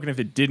super broken if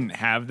it didn't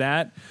have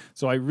that.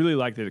 So I really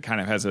like that it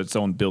kind of has its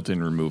own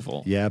built-in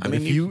removal. Yeah, but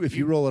if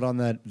you roll it on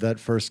that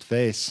first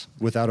face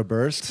without a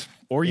burst,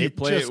 or you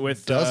play it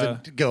with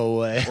doesn't go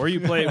away, or you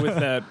play it with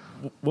that.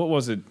 What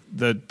was it?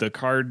 The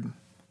card.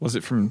 Was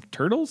it from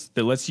Turtles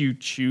that lets you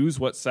choose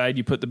what side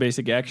you put the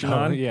basic action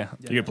on? Yeah.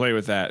 You can play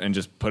with that and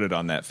just put it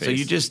on that face. So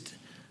you just,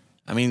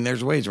 I mean,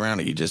 there's ways around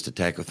it. You just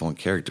attack with one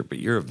character, but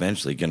you're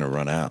eventually going to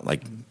run out.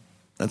 Like,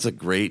 that's a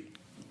great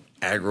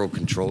aggro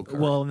control card.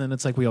 Well, and then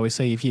it's like we always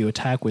say, if you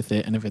attack with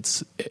it, and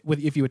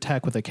if you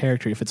attack with a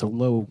character, if it's a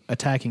low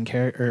attacking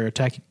character or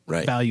attack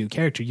value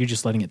character, you're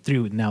just letting it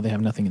through, and now they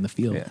have nothing in the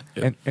field. Yeah.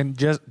 Yep. And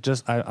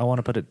just I want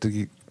to put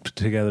it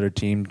together a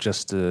team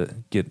just to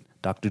get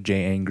Dr.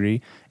 J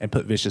angry and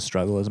put Vicious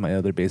Struggle as my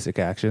other basic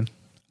action.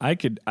 I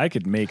could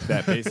make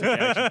that basic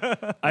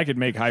action. I could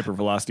make Hyper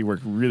Velocity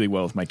work really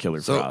well with my Killer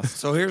Cross.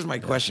 So here's my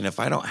question. If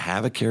I don't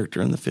have a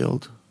character in the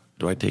field,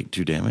 do I take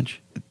 2 damage?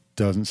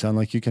 Doesn't sound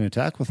like you can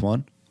attack with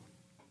one.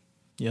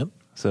 Yep.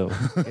 So,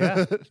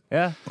 yeah.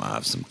 Well, I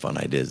have some fun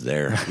ideas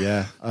there.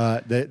 Yeah.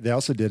 They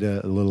also did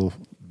a little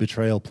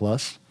Betrayal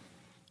Plus.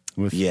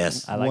 With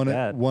I like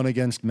that. One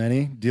against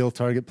many. Deal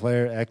target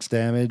player X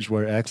damage,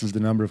 where X is the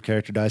number of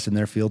character dice in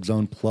their field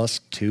zone plus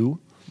 2.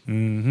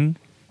 Mm-hmm.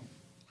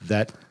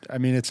 That, I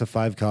mean, it's a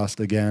 5 cost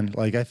again.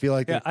 Like, I feel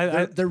like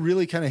they're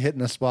really kind of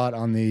hitting a spot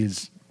on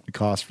these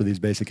costs for these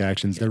basic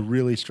actions. They're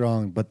really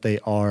strong, but they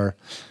are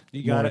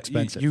more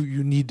expensive.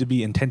 You need to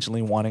be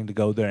intentionally wanting to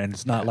go there, and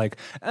it's not like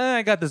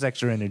I got this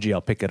extra energy,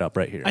 I'll pick it up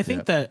right here. I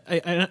think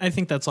I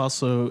think that's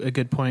also a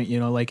good point. You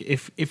know, like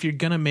if you're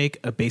gonna make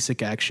a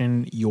basic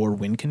action your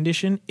win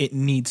condition, it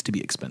needs to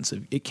be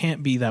expensive. It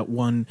can't be that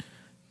one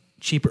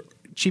cheaper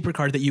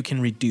card that you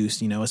can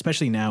reduce. You know,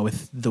 especially now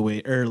with the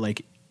way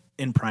like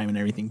in Prime and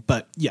everything.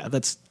 But yeah,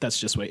 that's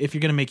just way. If you're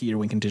gonna make it your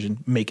win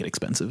condition, make it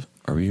expensive.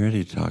 Are we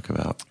ready to talk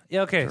about?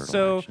 Yeah. Okay.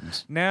 So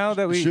actions? now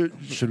that we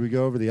should we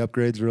go over the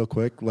upgrades real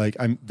quick? Like,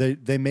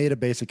 they made a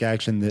basic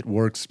action that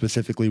works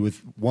specifically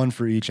with one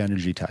for each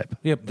energy type.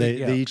 Yep.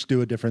 They each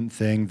do a different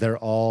thing.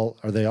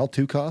 Are they all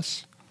 2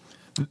 costs?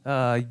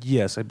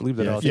 yes, I believe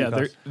they're all. Yeah,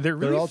 two they're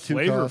really all 2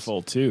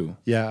 flavorful too.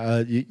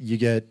 Yeah. You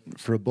get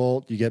for a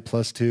bolt, you get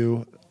plus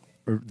 2.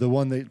 Or the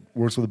one that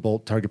works with a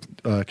bolt target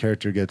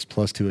character gets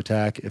plus 2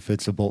 attack. If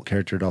it's a bolt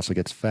character, it also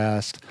gets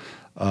fast.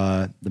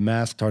 The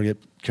mask target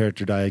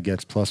character die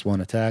gets plus 1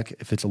 attack.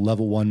 If it's a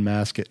level 1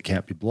 mask, it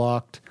can't be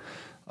blocked.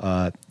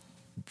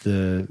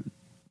 The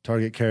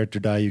target character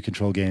die you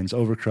control gains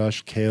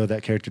Overcrush. KO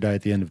that character die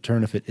at the end of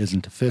turn if it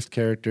isn't a fifth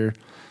character.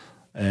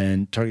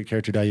 And target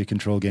character die you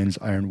control gains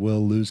Iron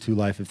Will. Lose 2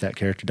 life if that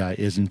character die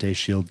isn't a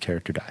shield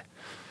character die.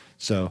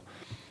 So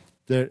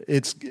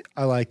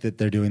I like that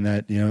they're doing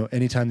that. You know,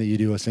 anytime that you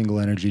do a single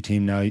energy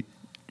team now,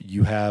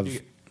 you have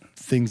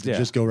things that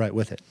just go right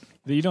with it.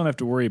 You don't have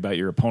to worry about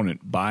your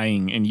opponent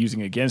buying and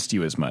using against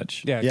you as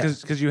much. Yeah,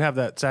 because you have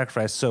that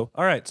sacrifice. So,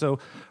 all right, so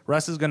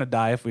Russ is going to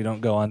die if we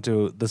don't go on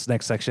to this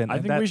next section. I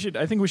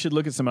think we should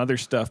look at some other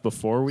stuff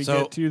before we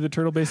get to the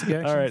turtle basic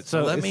action. All right,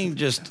 so let me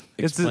just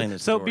explain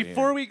this. So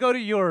before we go to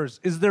yours,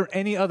 is there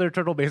any other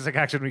turtle basic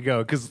action we go?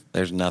 Because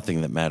there's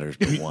nothing that matters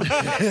but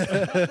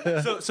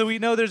one. so we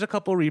know there's a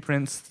couple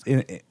reprints.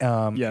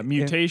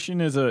 Mutation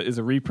is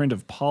a reprint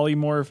of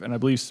Polymorph, and I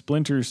believe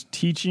Splinter's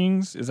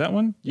Teachings is that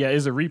one. Yeah,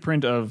 is a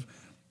reprint of.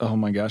 Oh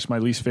my gosh, my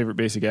least favorite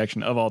basic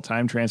action of all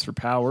time, Transfer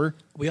Power.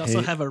 We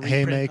also have a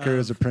reprint Haymaker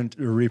is a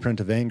reprint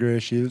of Anger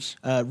Issues.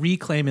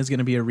 Reclaim is going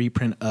to be a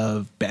reprint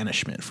of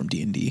Banishment from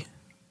D&D.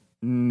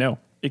 No,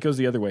 it goes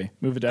the other way.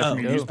 Move it down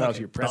from your use pile to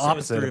your press. The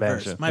opposite of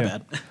Banishment. My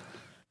bad.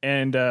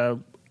 And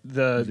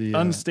the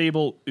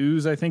Unstable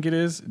Ooze, I think it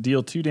is,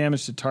 deal 2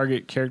 damage to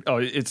target character. Oh,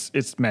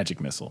 it's Magic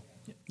Missile.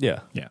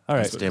 Yeah. All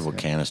right. Stable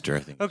Canister, I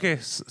think. Okay,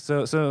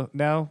 so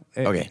now,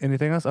 Okay.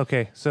 anything else?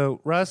 Okay,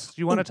 so Russ,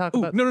 you want to talk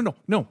about?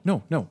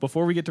 No.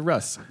 Before we get to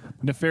Russ,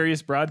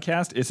 Nefarious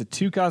Broadcast is a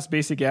 2-cost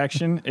basic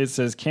action. It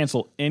says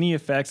cancel any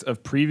effects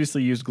of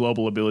previously used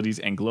global abilities,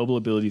 and global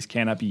abilities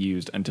cannot be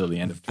used until the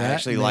end of I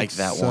actually like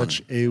that one.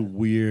 Such a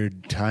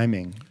weird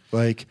timing.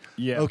 Like,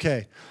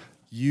 okay,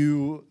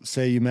 you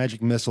say you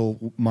Magic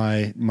Missile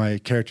my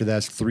character that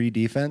has 3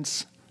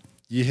 defense.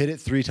 You hit it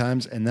 3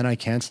 times, and then I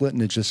cancel it,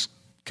 and it just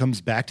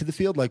comes back to the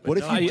field. Like, what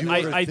if you do?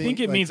 I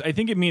think it means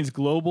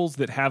globals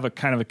that have a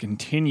kind of a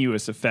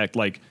continuous effect,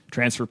 like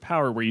Transfer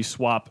Power, where you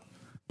swap.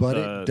 But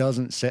it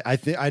doesn't say.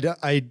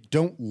 I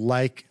don't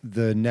like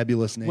the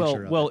nebulous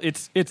nature. Well,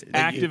 it's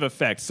active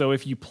effect. So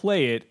if you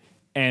play it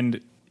and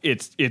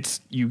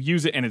it's you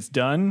use it and it's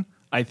done,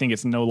 I think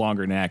it's no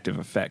longer an active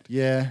effect.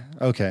 Yeah.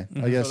 Okay.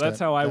 I guess so. That's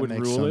how I would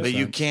rule it. But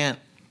you can't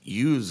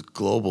use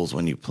globals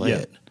when you play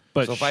it.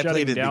 But so if I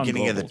played at the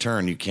beginning of the globals.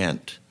 turn, you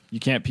can't. You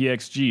can't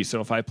PXG.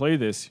 So if I play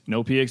this,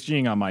 no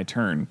PXGing on my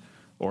turn.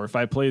 Or if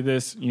I play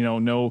this,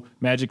 no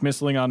Magic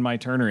Missiling on my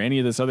turn or any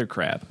of this other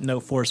crap. No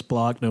force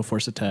block, no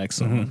force attack.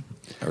 So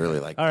I really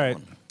like All that right.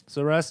 one.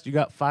 So, Russ, you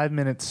got 5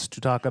 minutes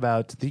to talk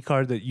about the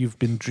card that you've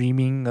been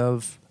dreaming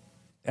of.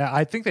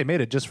 I think they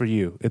made it just for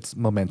you. It's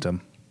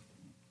Momentum.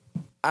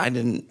 I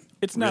didn't.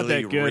 It's not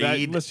really that good.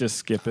 read- Let's just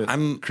skip it.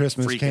 I'm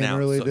Christmas freaking came out.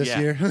 early So, this yeah.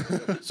 year.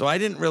 So I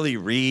didn't really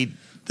read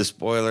the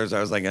spoilers. I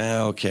was like,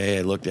 okay.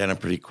 I looked at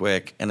it pretty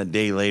quick. And a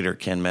day later,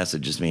 Ken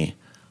messages me,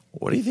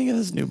 what do you think of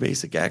this new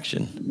basic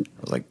action?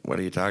 I was like, what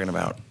are you talking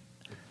about?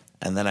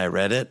 And then I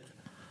read it.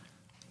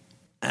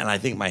 And I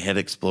think my head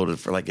exploded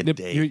for like a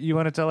day. You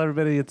want to tell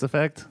everybody its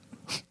effect?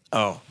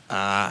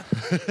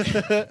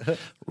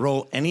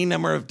 Roll any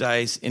number of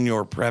dice in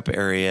your prep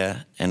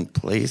area and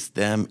place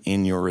them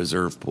in your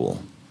reserve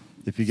pool.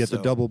 If you get the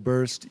So- double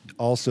burst,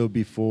 also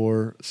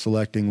before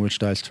selecting which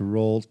dice to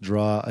roll,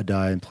 draw a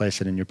die and place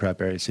it in your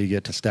prep area. So you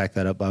get to stack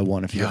that up by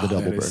 1 if you have the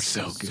double burst.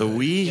 So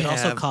we It have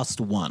also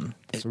costs 1.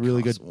 It's a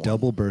really good costs one.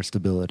 double burst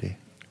ability.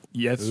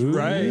 Yes,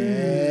 right.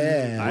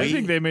 Yeah. I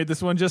think they made this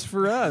one just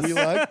for us. We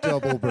like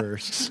double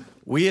bursts.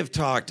 We have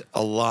talked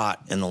a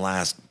lot in the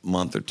last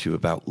month or two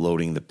about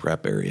loading the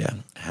prep area,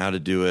 how to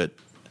do it,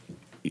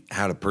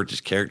 how to purchase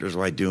characters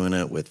while doing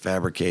it with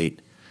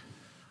Fabricate.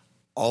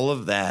 All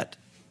of that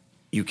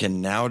you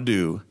can now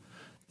do,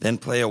 then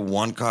play a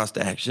 1-cost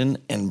action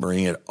and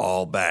bring it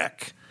all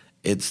back.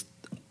 It's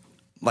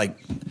like,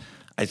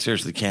 I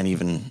seriously can't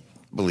even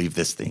believe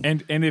this thing.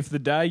 And if the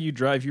die you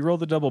draw, if you roll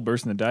the double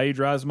burst and the die you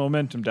draw is a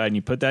momentum die and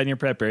you put that in your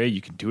prep area,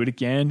 you can do it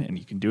again and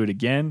you can do it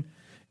again.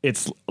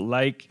 It's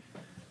like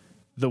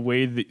the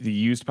way the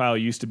used pile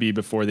used to be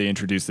before they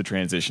introduced the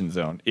transition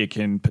zone. It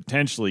can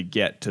potentially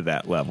get to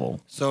that level.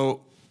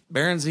 So,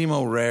 Baron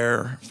Zemo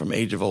Rare from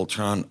Age of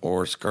Ultron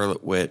or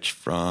Scarlet Witch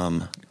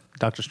from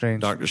Doctor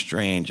Strange. Doctor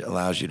Strange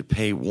allows you to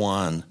pay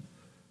 1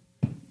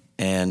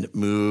 and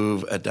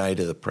move a die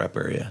to the prep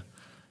area.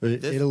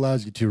 It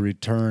allows you to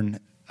return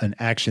an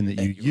action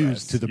that you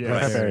use to the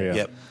prep Yes. area.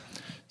 Yep.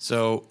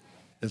 So,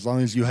 As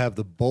long as you have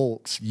the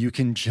bolts, you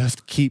can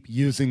just keep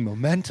using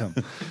momentum.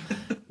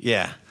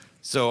 yeah.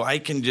 So I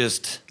can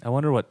just, I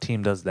wonder what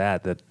team does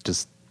that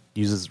just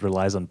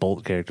relies on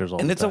bolt characters all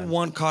and the it's a time.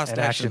 1-cost And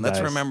action. Let's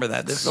dice. remember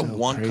that. This is a So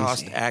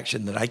 1-cost crazy.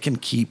 action that I can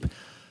keep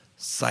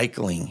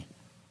cycling.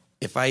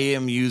 If I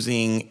am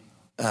using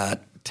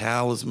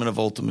Talisman of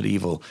Ultimate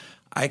Evil,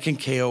 I can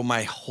KO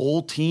my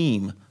whole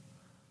team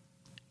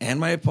and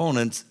my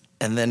opponents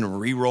and then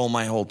re-roll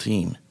my whole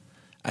team.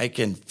 I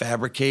can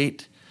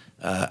fabricate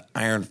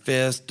Iron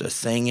Fist, a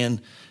Sangan,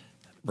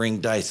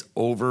 bring dice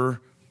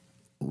over,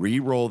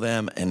 re-roll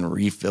them, and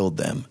refill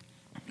them.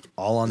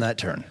 All on that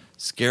turn.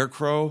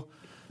 Scarecrow,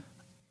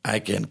 I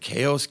can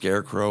KO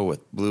Scarecrow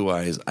with Blue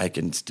Eyes. I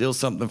can steal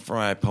something from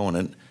my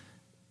opponent,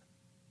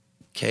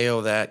 KO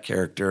that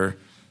character,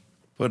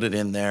 put it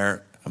in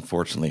there.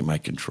 Unfortunately, my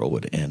control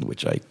would end,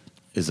 which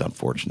is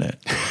unfortunate.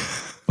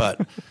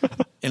 But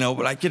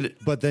but I could.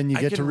 But then you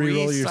I get to can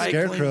re-roll your recycling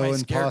Scarecrow my and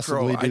Scarecrow.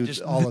 possibly I do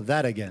just- all of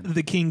that again.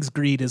 The king's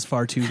greed is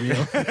far too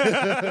real.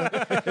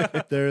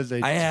 There is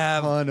a I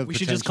have- ton of We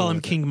should just potential call him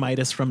with it. King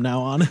Midas from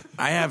now on.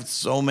 I have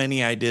so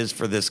many ideas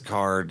for this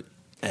card,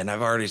 and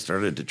I've already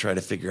started to try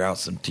to figure out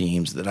some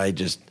teams that I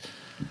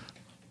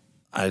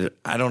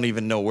don't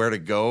even know where to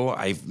go.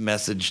 I've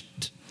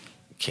messaged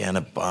Ken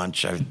a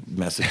bunch. I've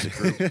messaged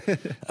the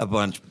group a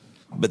bunch.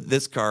 But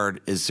this card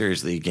is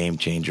seriously a game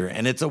changer,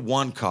 and it's a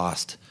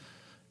 1-cost.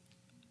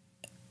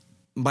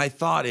 My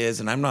thought is,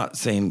 and I'm not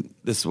saying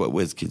this is what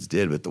WizKids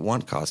did, but the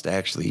 1-cost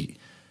actually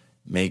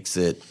makes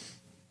it,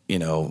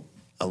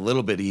 a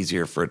little bit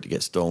easier for it to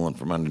get stolen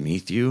from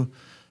underneath you.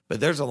 But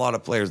there's a lot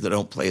of players that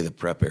don't play the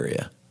prep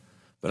area.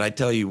 But I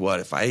tell you what,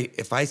 if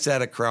I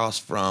sat across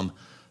from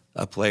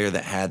a player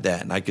that had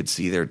that and I could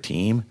see their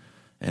team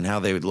and how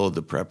they would load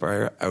the prep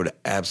area, I would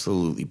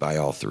absolutely buy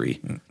all 3.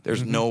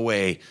 There's no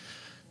way.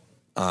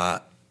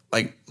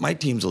 Like my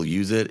teams will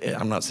use it.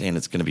 I'm not saying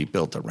it's going to be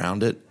built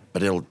around it,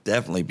 but it'll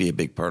definitely be a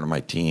big part of my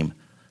team.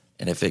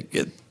 And if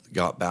it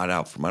got bowed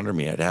out from under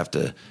me, I'd have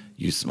to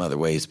use some other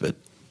ways. But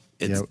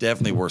it's Yeah.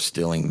 definitely worth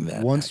stealing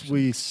that. Once action.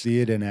 we see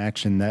it in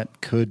action,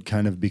 that could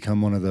kind of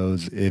become one of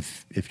those.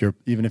 If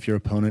your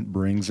opponent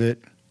brings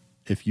it,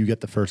 if you get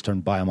the first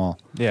turn, buy them all.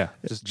 Yeah.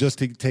 Just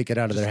to take it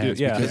out of their do it, hands,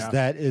 yeah. because Yeah.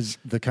 that is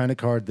the kind of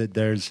card that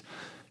there's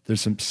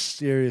some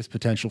serious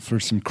potential for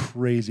some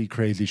crazy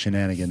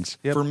shenanigans.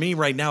 Yep. For me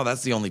right now,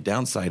 that's the only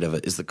downside of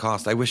it is the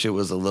cost. I wish it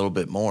was a little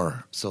bit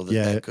more so that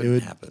Yeah, that it couldn't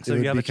would. happen. So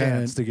you have be a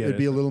chance to get It'd it.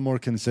 be a little more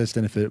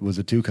consistent if it was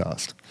a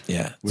 2-cost.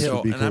 Yeah. Which So,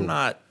 would be and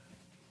I'm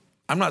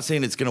cool. not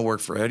saying it's going to work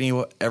for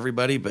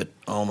everybody, but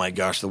oh my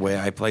gosh, the way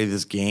I play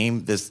this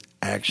game, this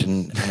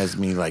action has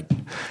me like,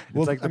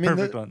 Well, like the I mean,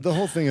 perfect one. the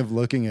whole thing of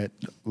looking at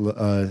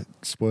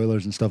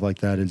spoilers and stuff like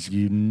that is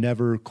you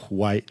never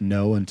quite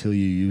know until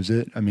you use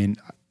it. I mean,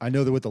 I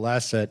know that with the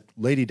last set,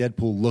 Lady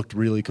Deadpool looked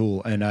really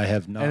cool, and I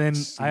have not. And then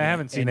seen I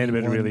haven't seen anybody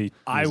anyone- really.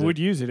 I would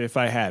use it if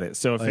I had it.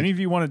 So if any of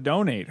you want to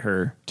donate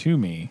her to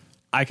me,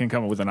 I can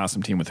come up with an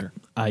awesome team with her.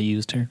 I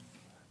used her.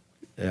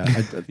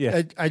 Yeah,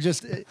 Yeah. I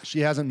just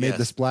she hasn't made Yes.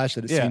 the splash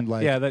that it Yeah, seemed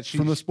like yeah, that she-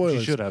 from the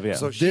spoilers. she should have, yeah.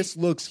 So this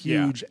looks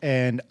Yeah. huge,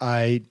 and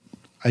I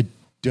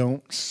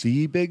don't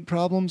see big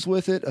problems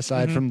with it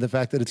aside from the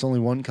fact that it's only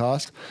one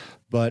cost,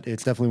 but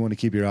it's definitely one to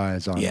keep your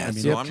eyes on. Yeah, I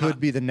mean, so it I'm could not-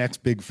 be the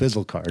next big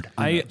fizzle card.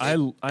 I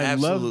love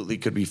Absolutely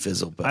could be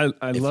fizzle, but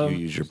I if love- you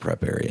use your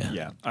prep area.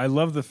 Yeah, I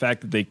love the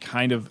fact that they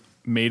kind of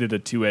made it a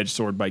two-edged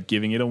sword by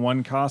giving it a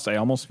one cost. I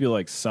almost feel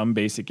like some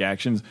basic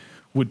actions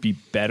would be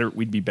better.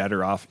 We'd be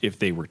better off if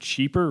they were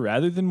cheaper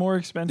rather than more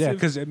expensive. Yeah,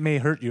 because it may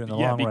hurt you in the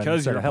yeah, long run. because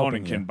instead your of helping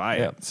opponent can you. buy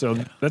Yeah. it. So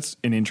that's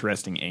an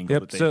interesting angle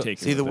Yep, that they've so-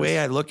 taken. See, the with way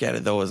this. I look at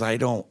it though is I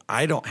don't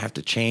have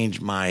to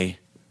change my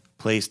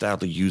play style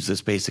to use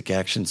this basic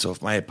action. So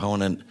if my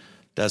opponent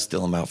does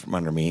steal them out from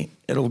under me,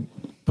 it'll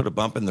put a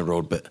bump in the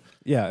road. But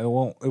Yeah, it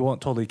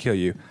won't totally kill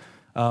you.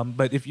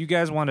 But if you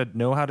guys want to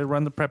know how to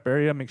run the prep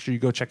area, make sure you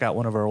go check out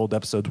one of our old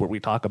episodes where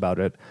we talk about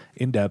it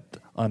in depth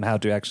on how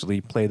to actually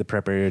play the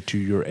prep area to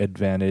your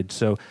advantage.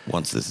 So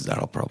once this is out,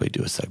 I'll probably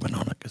do a segment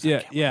on it. 'Cause I yeah,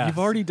 can't- yeah, You've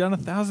already done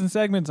 1,000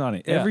 segments on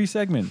it. Yeah. Every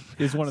segment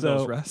is one of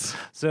those, Russ.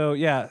 So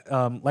yeah,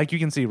 like you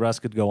can see, Russ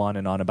could go on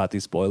and on about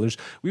these spoilers.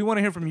 We want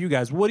to hear from you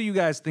guys. What do you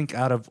guys think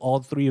out of all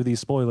three of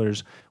these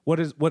spoilers?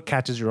 What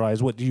catches your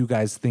eyes? What do you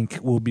guys think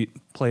will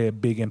play a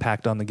big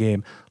impact on the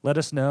game? Let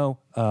us know.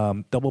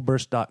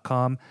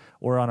 Doubleburst.com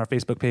or on our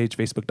Facebook page,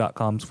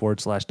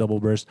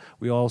 facebook.com/doubleburst.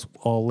 We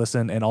all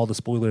listen, and all the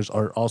spoilers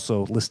are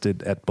also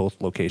listed at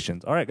both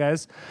locations. All right,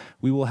 guys,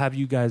 we will have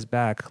you guys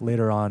back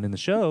later on in the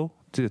show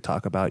to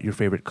talk about your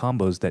favorite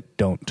combos that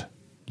don't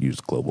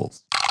use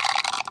globals.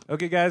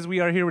 Okay, guys, we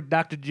are here with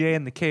Dr. J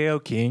and the KO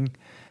King,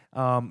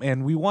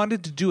 and we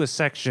wanted to do a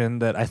section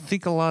that I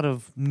think a lot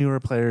of newer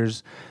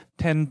players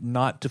tend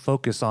not to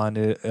focus on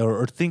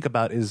or think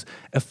about is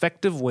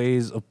effective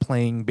ways of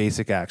playing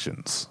basic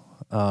actions.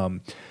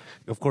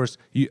 Of course,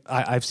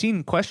 I've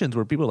seen questions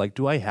where people are like,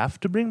 "Do I have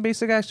to bring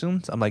basic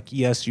actions?" I'm like,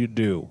 "Yes, you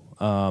do."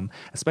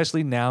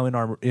 Especially now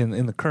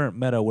in the current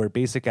meta where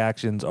basic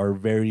actions are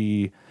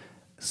very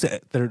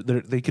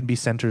they can be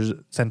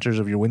centers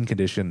of your win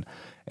condition,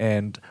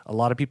 and a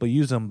lot of people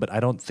use them, but I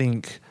don't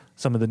think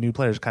some of the new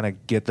players kind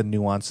of get the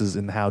nuances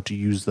in how to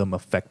use them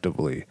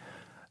effectively.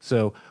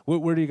 So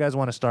where do you guys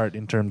want to start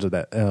in terms of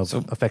that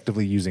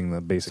effectively using the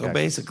basic So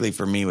actions? basically,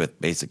 for me,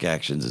 with basic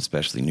actions,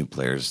 especially new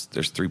players,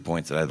 there's 3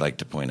 points that I'd like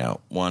to point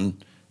out. 1,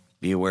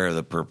 be aware of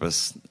the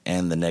purpose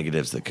and the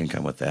negatives that can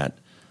come with that.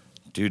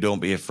 2, don't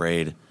be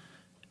afraid.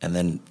 And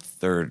then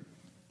 3rd,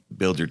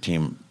 build your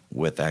team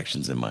with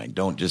actions in mind.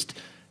 Don't just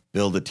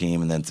build a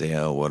team and then say,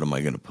 oh, what am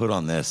I going to put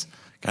on this?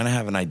 Kind of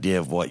have an idea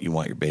of what you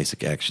want your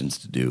basic actions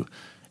to do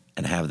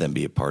and have them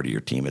be a part of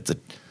your team.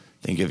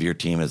 Think of your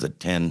team as a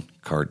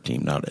 10-card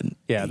team, not an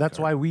 8 that's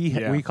card. why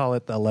we call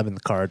it the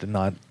 11th card and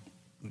not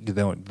the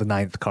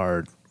 9th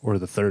card or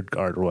the 3rd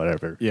card or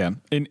whatever. Yeah.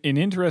 An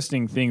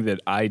interesting thing that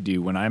I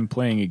do when I'm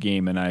playing a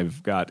game and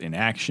I've got an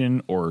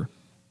action or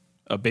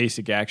a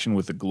basic action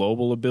with a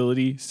global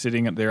ability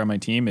sitting up there on my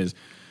team is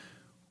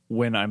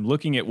when I'm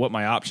looking at what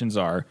my options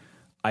are,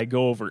 I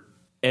go over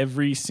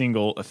every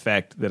single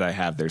effect that I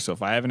have there. So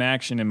if I have an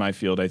action in my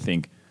field, I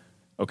think,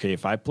 okay,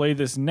 if I play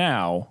this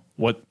now,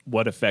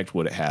 what effect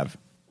would it have?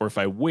 Or if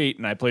I wait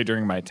and I play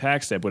during my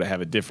attack step, would it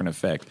have a different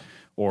effect?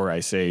 Or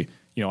I say,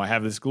 I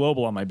have this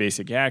global on my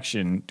basic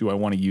action. Do I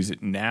want to use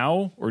it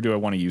now or do I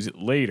want to use it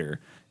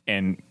later?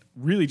 And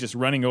really just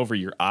running over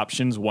your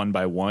options one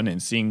by one and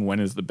seeing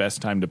when is the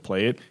best time to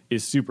play it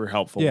is super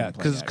helpful. Yeah, when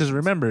playing because actions.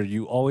 remember,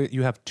 you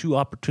have 2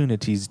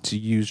 opportunities to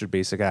use your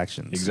basic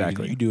actions.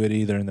 Exactly. You do it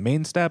either in the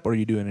main step or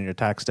you do it in your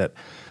attack step.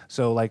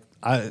 So, like,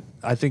 I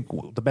think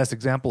the best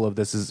example of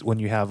this is when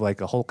you have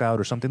like a Hulk out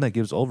or something that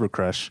gives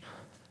Overcrush.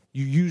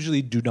 You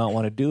usually do not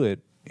want to do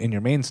it in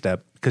your main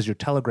step because you're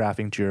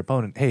telegraphing to your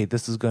opponent, hey,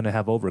 this is going to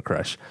have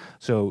Overcrush.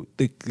 So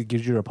it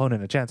gives your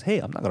opponent a chance. Hey,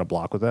 I'm not going to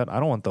block with that. I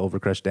don't want the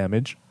Overcrush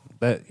damage.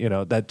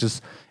 It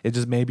just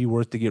may be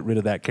worth to get rid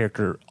of that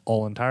character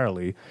all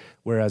entirely.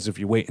 Whereas if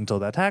you wait until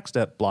the attack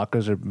step,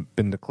 blockers have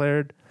been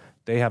declared,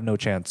 they have no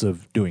chance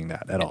of doing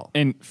that at all.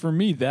 And for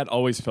me, that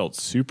always felt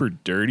super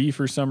dirty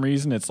for some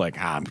reason. It's like,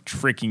 I'm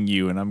tricking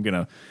you and I'm going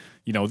to,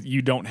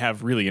 you don't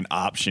have really an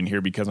option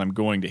here because I'm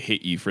going to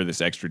hit you for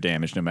this extra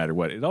damage no matter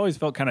what. It always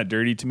felt kind of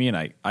dirty to me, and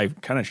I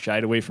kind of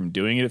shied away from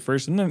doing it at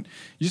first. And then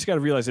you just got to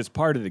realize it's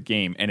part of the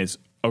game, and it's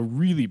a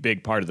really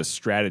big part of the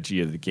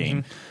strategy of the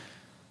game. Mm-hmm.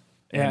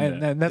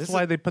 And that's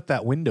why they put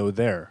that window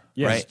there.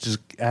 Yeah. Right. Just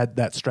add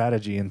that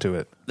strategy into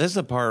it. This is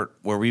a part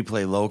where we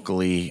play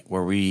locally,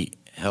 where we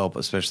help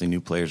especially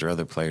new players or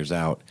other players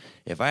out.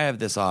 If I have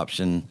this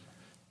option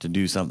to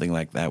do something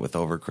like that with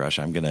Overcrush,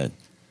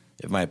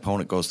 if my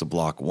opponent goes to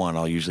block 1,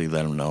 I'll usually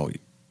let them know,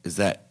 is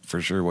that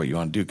for sure what you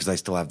want to do? Because I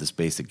still have this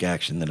basic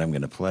action that I'm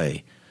going to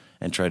play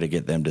and try to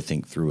get them to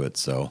think through it.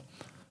 So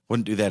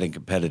wouldn't do that in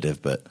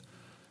competitive, but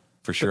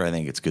for sure I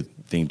think it's a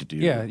good thing to do.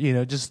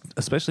 Yeah, just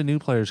especially new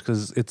players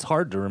because it's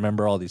hard to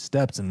remember all these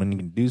steps and when you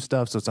can do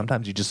stuff. So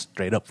sometimes you just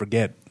straight up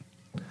forget.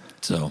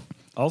 So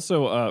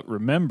Also,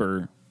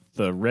 remember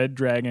the Red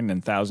Dragon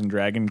and Thousand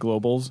Dragon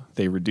globals.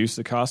 They reduce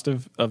the cost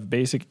of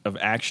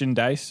action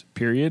dice.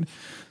 Period.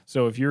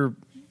 So if you're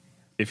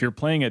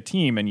playing a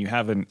team and you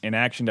have an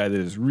action die that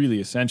is really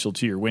essential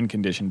to your win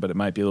condition, but it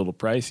might be a little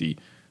pricey,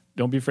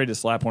 be afraid to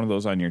slap one of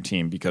those on your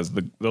team, because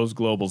those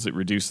globals that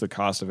reduce the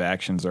cost of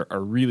actions are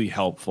really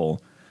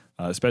helpful,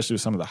 especially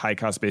with some of the high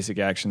cost basic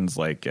actions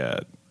like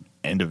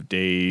end of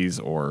days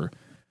or.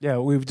 Yeah,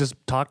 we've just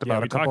talked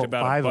about we talked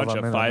about five a bunch of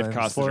of them 5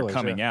 costs that are spoilers,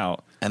 coming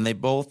out. And they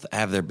both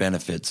have their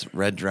benefits.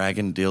 Red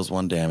Dragon deals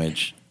 1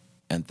 damage,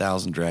 and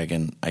Thousand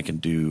Dragon I can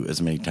do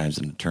as many times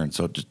in a turn.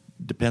 So it just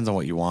depends on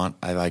what you want.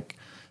 I like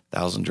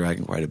Thousand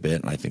Dragon quite a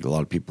bit, and I think a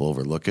lot of people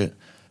overlook it.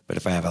 But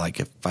if I have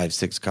like a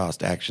 5-6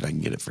 cost action, I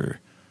can get it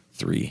for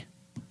 3.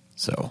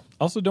 So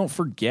Also, don't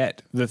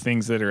forget the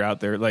things that are out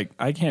there. Like,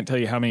 I can't tell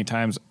you how many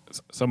times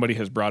somebody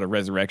has brought a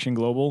Resurrection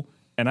Global,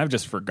 and I've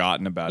just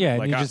forgotten about Yeah, it. and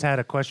Like, you just had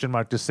a question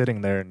mark just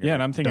sitting there. And you're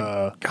and I'm thinking,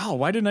 God,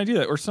 why didn't I do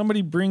that? Or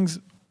somebody brings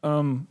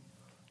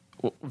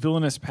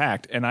Villainous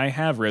Pact, and I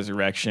have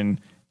Resurrection,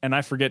 and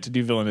I forget to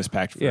do Villainous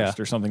Pact first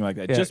or something like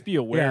that. Yeah. Just be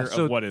aware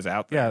so- of what is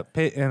out there.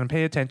 Yeah,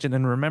 pay attention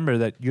and remember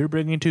that you're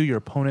bringing 2, your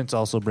opponent's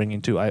also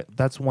bringing 2.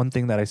 That's one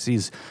thing that I see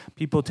is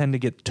people tend to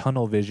get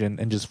tunnel vision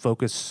and just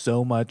focus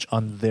so much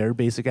on their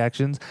basic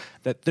actions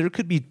that there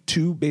could be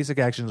 2 basic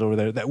actions over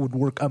there that would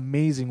work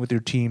amazing with your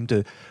team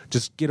to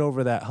just get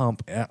over that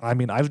hump. I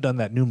mean, I've done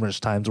that numerous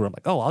times where I'm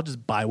like, oh, I'll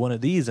just buy one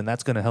of these and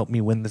that's going to help me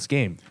win this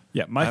game.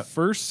 Yeah, my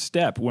first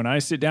step when I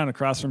sit down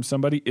across from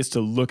somebody is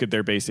to look at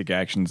their basic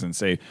actions and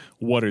say,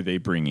 what are they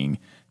bringing?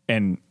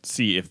 And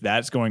see if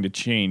that's going to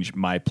change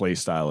my play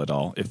style at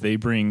all. If they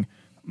bring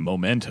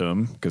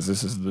momentum, because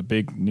this is the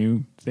big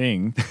new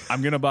thing,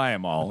 I'm going to buy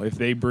them all. If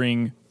they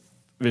bring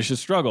vicious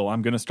struggle,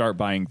 I'm going to start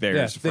buying theirs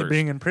Yeah, first. if they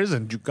bring in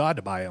prison, you got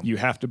to buy them. You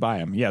have to buy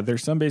them. Yeah,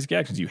 there's some basic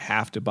actions you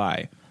have to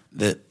buy.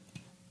 that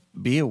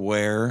be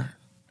aware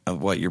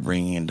of what you're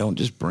bringing, and don't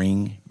just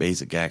bring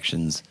basic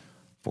actions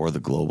for the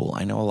global.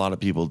 I know a lot of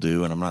people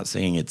do, and I'm not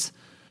saying it's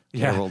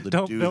terrible to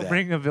don't do don't that.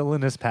 bring a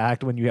villainous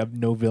pact when you have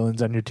no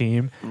villains on your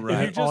team.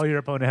 Right. And all your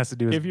opponent has to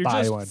do is If you're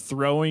buy just one.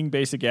 throwing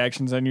basic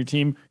actions on your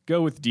team,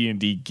 go with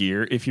D&D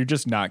gear. If you're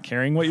just not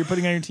caring what you're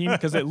putting on your team,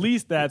 because at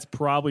least that's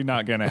probably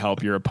not going to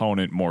help your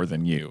opponent more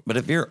than you. But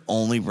if you're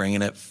only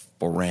bringing it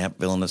for ramp,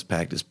 Villainous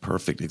Pact is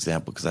perfect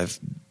example, because I've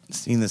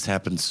seen this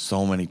happen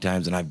so many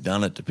times, and I've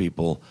done it to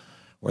people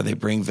where they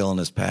bring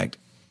Villainous Pact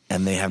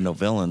and they have no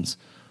villains,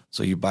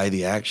 so you buy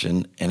the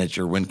action and it's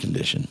your win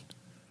condition.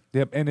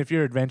 Yep, and if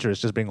you're adventurous,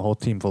 just bring a whole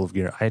team full of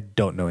gear. I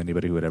don't know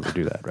anybody who would ever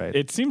do that, right?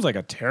 It seems like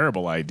a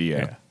terrible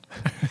idea.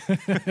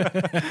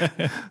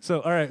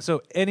 So, all right.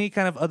 So, any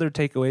kind of other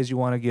takeaways you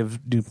want to give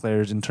new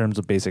players in terms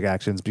of basic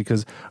actions?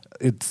 Because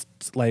it's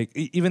like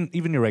even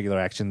your regular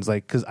actions,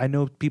 like because I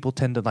know people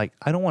tend to like,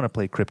 I don't want to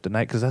play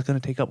Kryptonite because that's going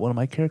to take up one of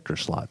my character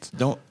slots.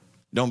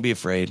 Don't be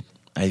afraid.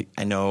 I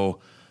know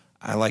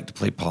I like to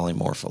play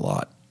Polymorph a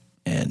lot,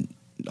 and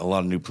a lot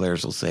of new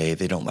players will say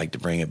they don't like to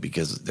bring it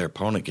because their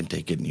opponent can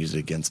take it and use it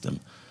against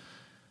them.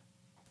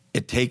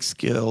 It takes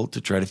skill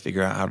to try to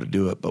figure out how to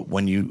do it, but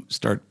when you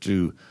start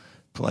to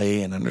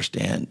play and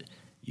understand,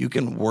 you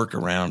can work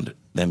around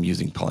them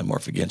using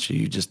Polymorph against you.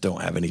 You just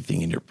don't have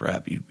anything in your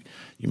prep. You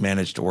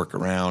manage to work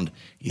around,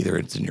 either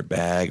it's in your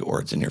bag or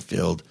it's in your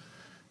field,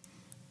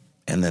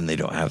 and then they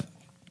don't have,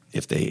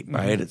 if they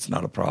buy it, it's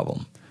not a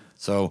problem.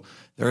 So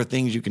there are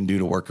things you can do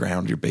to work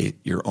around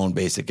your own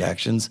basic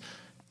actions.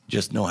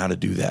 Just know how to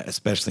do that,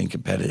 especially in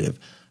competitive.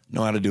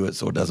 Know how to do it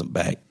so it doesn't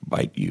bite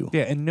you.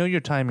 Yeah, and know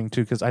your timing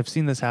too, because I've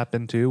seen this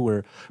happen too,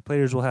 where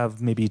players will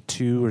have maybe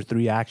 2 or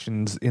 3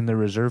 actions in the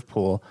reserve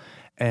pool,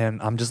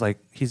 and I'm just like,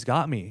 he's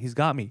got me.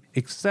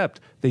 Except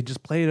they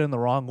just play it in the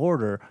wrong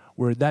order,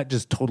 where that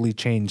just totally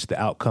changed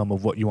the outcome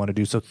of what you want to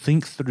do. So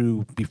think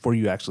through before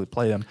you actually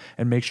play them,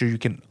 and make sure you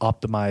can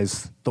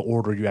optimize the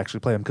order you actually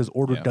play them, because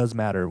order does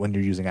matter when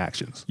you're using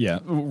actions. Yeah,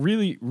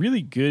 really,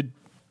 really good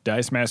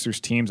Dice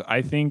Masters teams,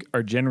 I think,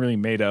 are generally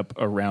made up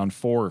around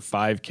 4 or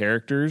 5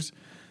 characters,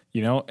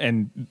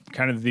 and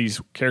kind of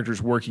these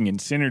characters working in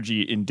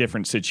synergy in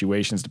different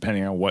situations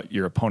depending on what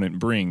your opponent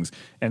brings.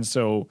 And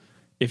so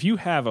if you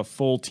have a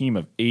full team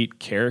of 8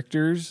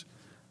 characters,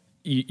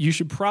 you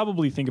should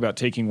probably think about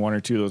taking 1 or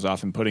 2 of those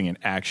off and putting an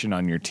action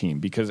on your team,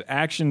 because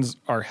actions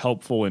are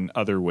helpful in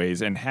other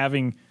ways, and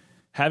having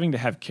to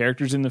have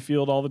characters in the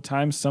field all the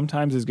time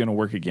sometimes is going to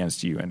work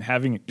against you, and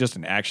having just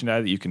an action die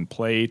that you can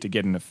play to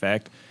get an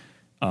effect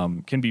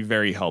can be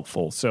very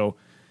helpful. So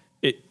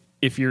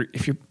if you're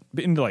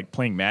into like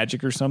playing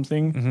Magic or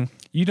something,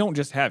 you don't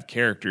just have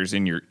characters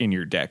in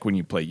your deck when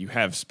you play. You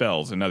have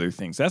spells and other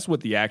things. That's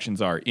what the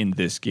actions are in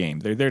this game.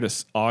 They're there to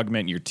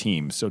augment your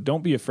team. So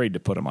don't be afraid to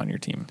put them on your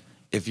team.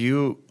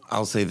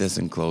 I'll say this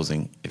in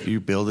closing, if you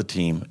build a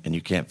team and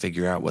you can't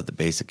figure out what the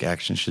basic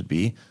action should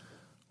be,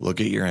 look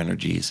at your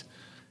energies.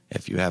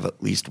 If you have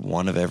at least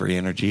one of every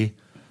energy,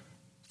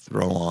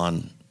 throw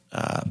on,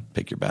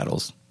 pick your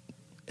battles.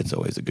 It's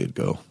always a good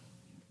go.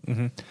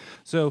 Mm-hmm.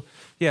 So,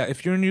 yeah,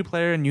 if you're a new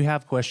player and you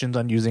have questions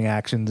on using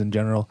actions in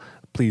general,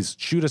 please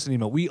shoot us an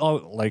email. We all,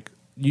 like,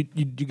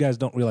 you guys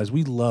don't realize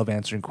we love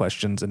answering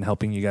questions and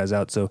helping you guys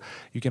out. So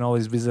you can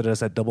always visit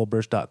us at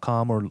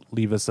doubleburst.com or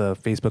leave us a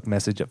Facebook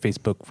message at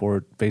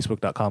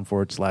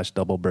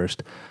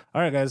facebook.com/doubleburst.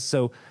 All right, guys.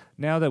 So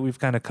now that we've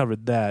kind of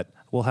covered that,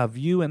 we'll have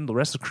you and the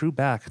rest of the crew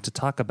back to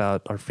talk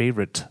about our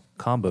favorite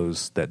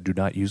combos that do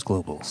not use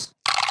globals.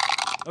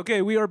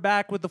 Okay, we are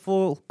back with the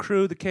full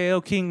crew, the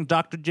KO King,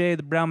 Dr. J,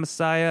 the Brown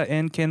Messiah,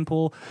 and Ken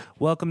Poole.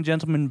 Welcome,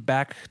 gentlemen,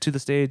 back to the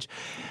stage.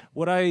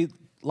 What I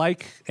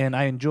like and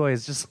I enjoy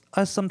is just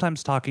us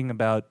sometimes talking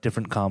about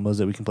different combos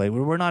that we can play.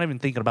 We're not even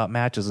thinking about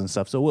matches and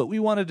stuff. So what we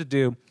wanted to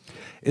do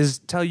is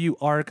tell you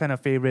our kind of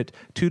favorite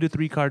 2 to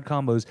 3 card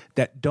combos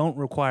that don't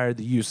require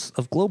the use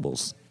of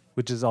globals.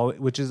 Which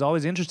is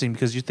always interesting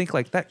because you think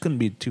like that couldn't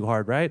be too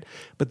hard, right?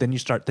 But then you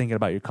start thinking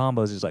about your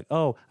combos. It's like,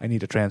 oh, I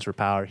need a transfer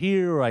power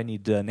here, or I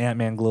need an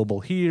Ant-Man global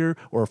here,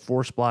 or a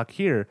force block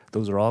here.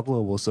 Those are all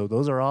global, so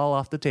those are all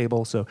off the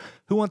table. So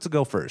who wants to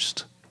go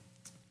first?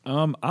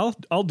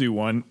 I'll do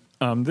one.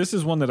 This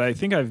is one that I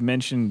think I've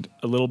mentioned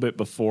a little bit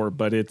before,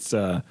 but it's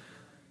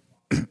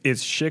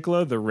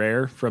Shikla the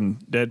Rare from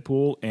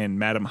Deadpool and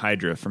Madam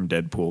Hydra from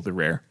Deadpool the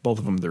Rare. Both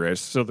of them the Rare.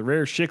 So the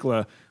Rare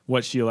Shikla,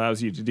 what she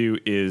allows you to do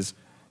is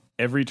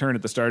every turn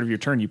at the start of your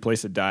turn, you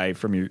place a die a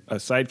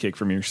sidekick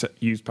from your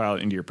used pile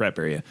into your prep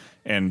area.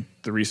 And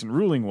the recent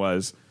ruling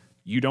was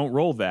you don't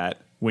roll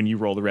that when you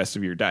roll the rest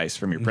of your dice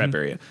from your prep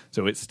area.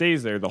 So it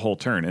stays there the whole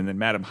turn. And then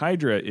Madam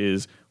Hydra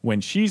is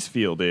when she's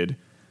fielded,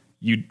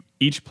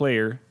 each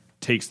player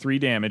takes 3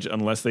 damage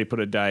unless they put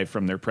a die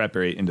from their prep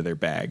area into their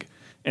bag.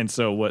 And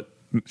so what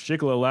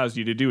Shikla allows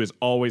you to do is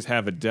always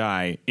have a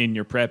die in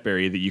your prep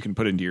area that you can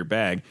put into your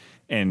bag,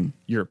 and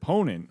your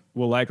opponent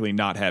will likely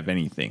not have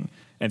anything.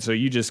 And so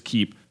you just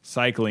keep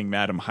cycling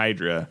Madam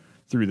Hydra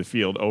through the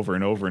field over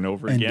and over and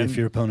over and again. And if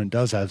your opponent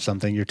does have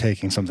something, you're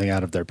taking something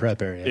out of their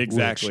prep area.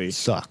 Exactly. Which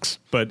sucks.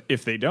 But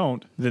if they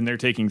don't, then they're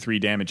taking 3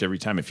 damage every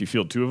time. If you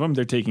field 2 of them,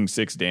 they're taking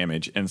 6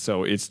 damage. And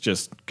so it's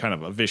just kind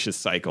of a vicious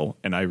cycle.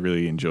 And I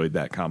really enjoyed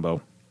that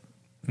combo.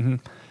 Mm-hmm.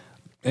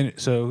 And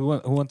so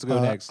who wants to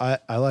go next?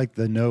 I like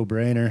the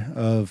no-brainer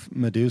of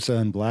Medusa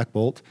and Black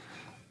Bolt.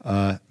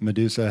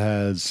 Medusa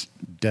has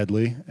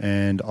Deadly,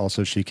 and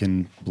also she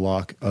can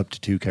block up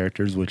to 2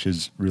 characters, which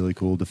is really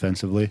cool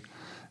defensively.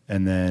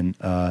 And then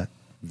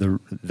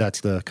that's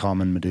the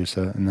common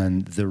Medusa. And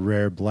then the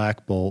rare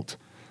Black Bolt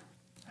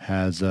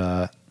has,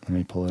 let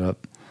me pull it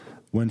up.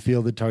 When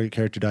fielded, target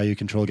character die you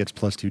control gets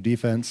 +2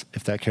 defense.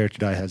 If that character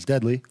die has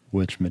Deadly,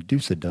 which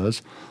Medusa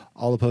does,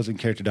 all opposing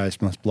character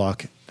dice must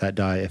block that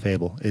die if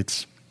able.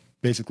 It's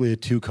basically a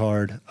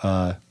 2-card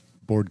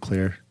board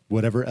clear.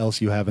 Whatever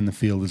else you have in the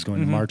field is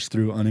going to march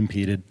through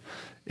unimpeded.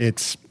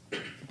 It's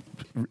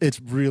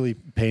really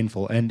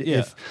painful, and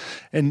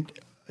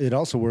it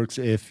also works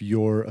if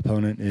your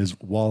opponent is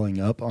walling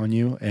up on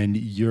you and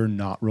you're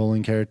not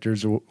rolling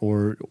characters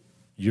or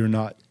you're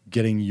not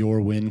getting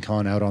your win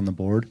con out on the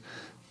board.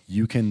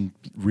 You can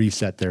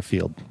reset their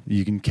field.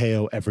 You can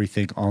KO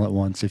everything all at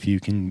once if you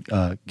can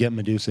get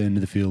Medusa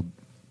into the field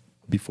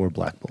before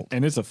Black Bolt.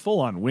 And it's a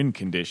full-on win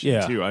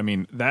condition, too. I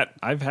mean, that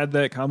I've had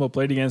that combo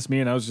played against me,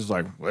 and I was just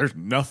like, well, there's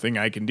nothing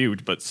I can do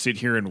but sit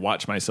here and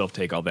watch myself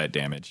take all that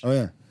damage. Oh,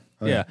 yeah.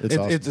 Yeah, It's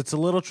awesome. it's a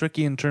little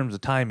tricky in terms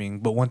of timing,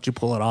 but once you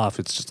pull it off,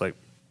 it's just like,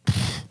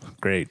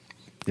 great.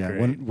 Yeah,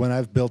 Great. when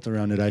I've built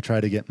around it, I try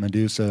to get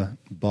Medusa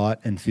bought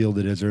and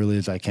fielded as early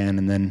as I can,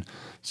 and then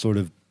sort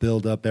of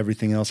build up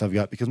everything else I've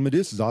got, because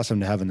Medusa is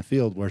awesome to have in the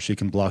field where she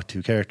can block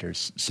 2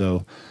 characters.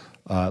 So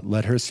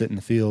let her sit in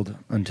the field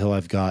until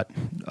I've got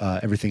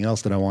everything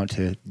else that I want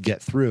to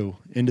get through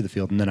into the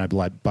field, and then I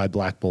buy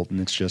Black Bolt,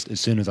 and it's just as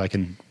soon as I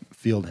can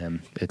field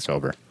him, it's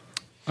over.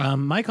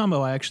 My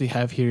combo I actually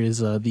have here is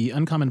the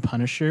Uncommon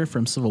Punisher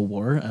from Civil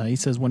War. He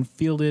says when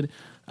fielded,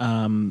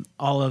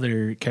 all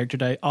other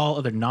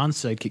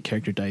non-sidekick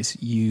character dice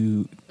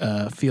you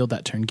field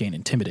that turn gain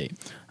Intimidate.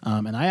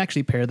 And I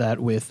actually pair that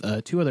with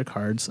 2 other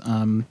cards.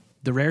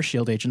 The rare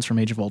Shield Agents from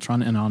Age of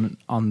Ultron, and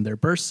on their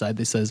burst side,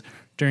 they says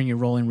during your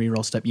roll and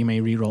reroll step, you may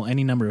reroll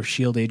any number of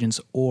Shield Agents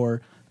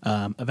or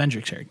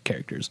Avenger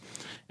characters.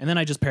 And then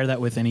I just pair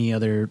that with any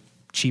other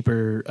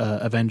cheaper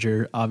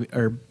Avenger,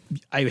 or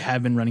I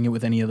have been running it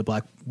with any of the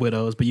Black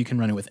Widows, but you can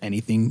run it with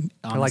anything.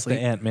 Honestly. I like the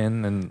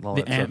Ant-Man and all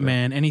the that stuff.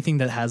 Ant-Man, anything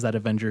that has that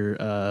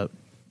Avenger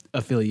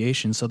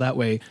affiliation. So that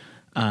way,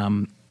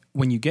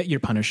 when you get your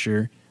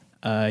Punisher,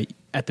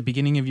 at the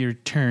beginning of your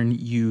turn,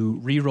 you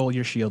re-roll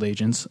your Shield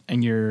Agents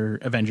and your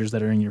Avengers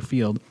that are in your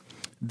field.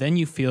 Then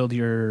you field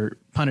your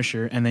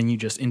Punisher, and then you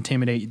just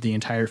intimidate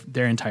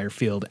their entire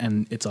field,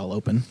 and it's all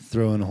open.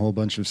 Throw in a whole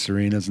bunch of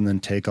Serenas and then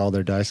take all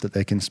their dice that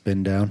they can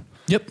spin down.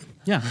 Yep.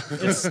 Yeah.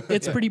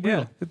 It's pretty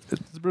brutal. Yeah,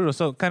 it's brutal.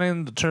 So kind of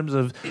in the terms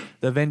of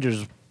the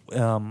Avengers,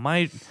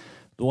 the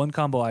one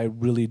combo I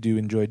really do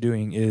enjoy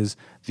doing is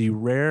the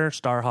rare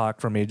Starhawk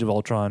from Age of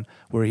Ultron,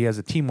 where he has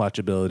a Team Watch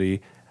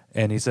ability,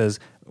 and he says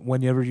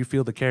whenever you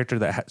field the character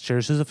that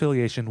shares his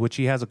affiliation, which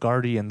he has a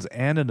Guardians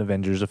and an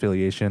Avengers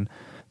affiliation,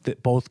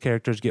 that both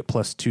characters get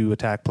 +2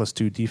 attack,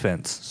 +2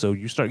 defense. So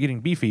you start getting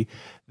beefy.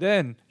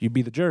 Then you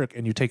be the jerk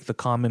and you take the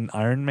common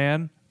Iron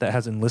Man that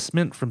has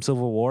enlistment from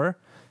Civil War.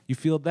 You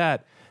field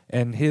that,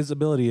 and his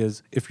ability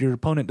is if your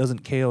opponent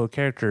doesn't KO a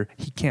character,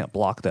 he can't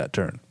block that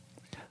turn.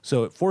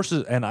 So it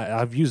forces, and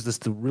I've used this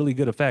to really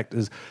good effect,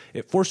 is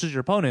it forces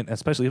your opponent,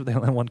 especially if they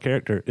only have one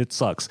character, it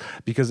sucks.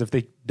 Because if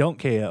they don't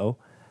KO,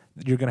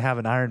 you're going to have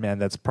an Iron Man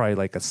that's probably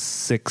like a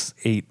 6,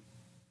 8,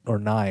 or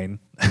 9,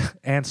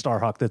 and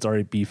Starhawk that's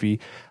already beefy.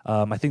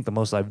 I think the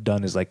most I've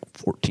done is like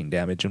 14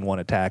 damage in one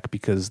attack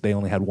because they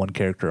only had one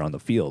character on the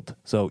field.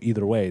 So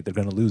either way, they're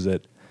going to lose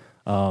it.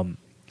 And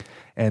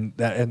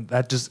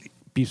that just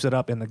beefs it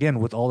up. And again,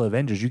 with all the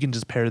Avengers, you can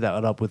just pair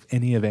that up with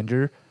any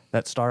Avenger.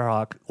 That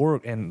Starhawk,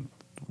 and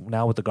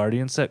now with the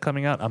Guardian set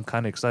coming out, I'm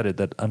kind of excited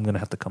that I'm going to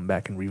have to come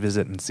back and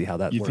revisit and see how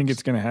that works. You think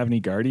it's going to have any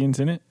Guardians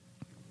in it?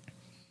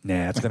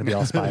 Nah, it's going to be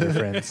all Spider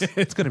Friends.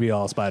 It's going to be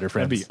all Spider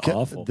Friends. That'd be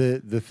awful.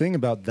 The thing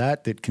about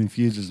that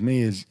confuses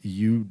me is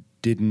you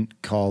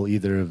didn't call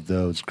either of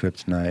those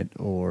Kryptonite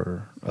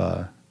or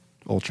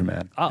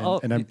Ultraman.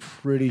 And I'm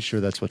pretty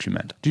sure that's what you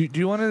meant. Do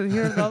you want to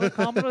hear another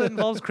combo that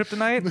involves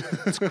Kryptonite?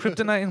 It's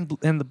Kryptonite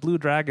and the Blue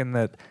Dragon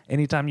that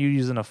anytime you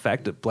use an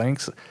effect, it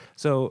blanks.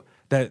 So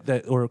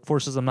that or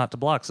forces them not to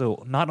block.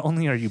 So not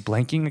only are you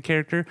blanking a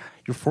character,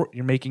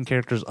 you're making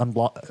characters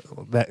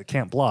that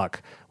can't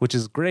block, which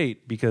is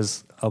great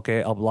because,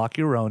 okay, I'll block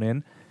your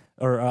Ronin,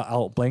 or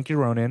I'll blank your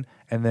Ronin,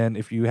 and then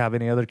if you have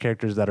any other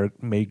characters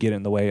that may get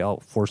in the way, I'll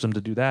force them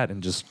to do that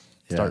and just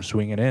start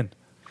swinging in.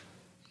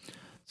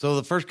 So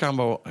the first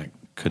combo, I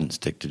couldn't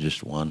stick to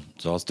just one.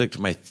 So I'll stick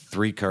to my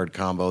 3-card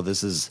combo.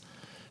 This is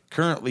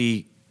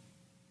currently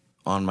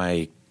on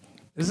my...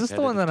 Is this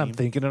the one that I'm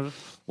thinking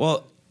of?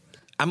 Well,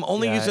 I'm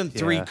only using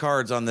 3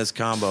 cards on this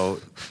combo.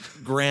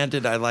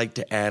 Granted, I like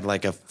to add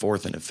like a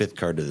 4th and a 5th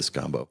card to this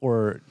combo.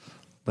 Or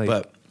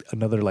like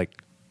another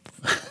like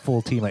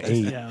full team of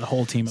 8. Yeah, the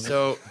whole team of it.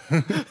 So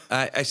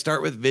I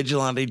start with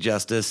Vigilante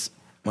Justice.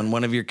 When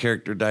one of your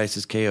character dice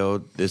is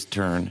KO'd this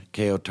turn,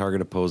 KO target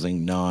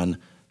opposing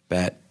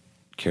non-bat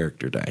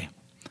character die.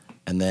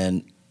 And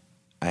then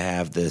I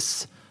have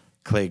this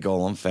Clay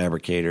Golem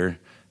Fabricator.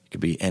 It could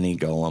be any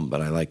golem,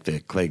 but I like the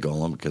Clay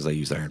Golem because I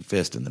use Iron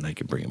Fist and then I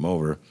can bring him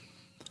over.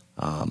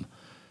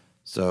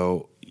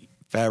 So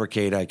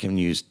Fabricate, I can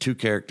use 2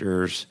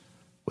 characters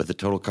with a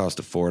total cost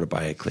of 4 to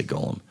buy a Clay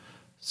Golem.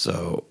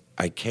 So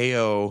I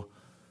KO,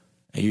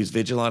 I use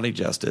Vigilante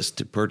Justice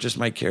to purchase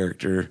my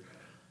character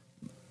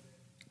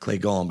Clay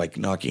Golem by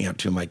knocking out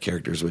 2 of my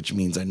characters, which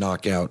means I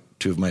knock out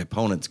 2 of my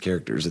opponent's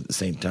characters at the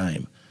same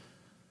time.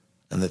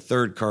 And the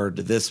 3rd card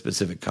to this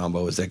specific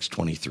combo is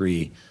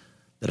X-23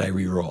 that I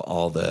reroll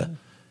all the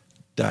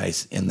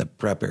dice in the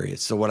prep area.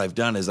 So what I've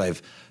done is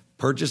I've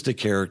purchased a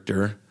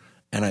character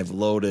and I've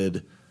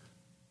loaded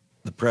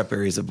the prep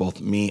areas of both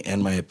me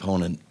and my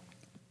opponent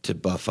to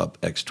buff up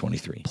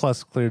X-23.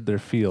 Plus cleared their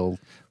field.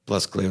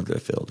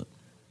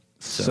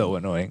 So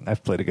annoying.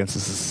 I've played against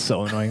this. This is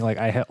so annoying. Like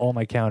I had all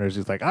my counters.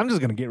 It's like I'm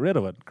just gonna get rid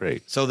of it.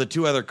 Great. So the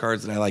 2 other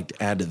cards that I like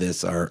to add to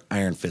this are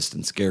Iron Fist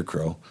and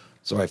Scarecrow.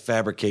 So I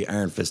fabricate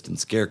Iron Fist and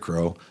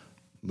Scarecrow,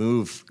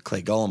 move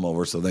Clay Golem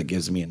over, so that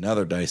gives me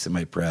another dice in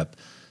my prep,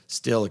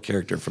 steal a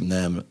character from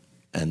them,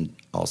 and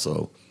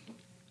also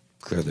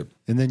clear their...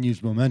 And then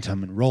use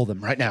momentum and roll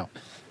them right now.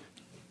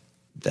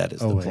 That is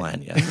the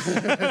plan, yes.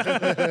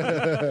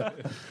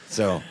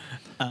 So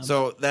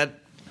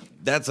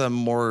that's a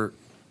more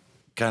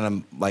kind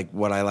of like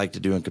what I like to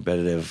do in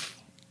competitive.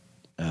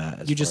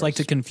 You just like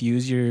to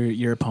confuse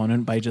your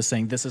opponent by just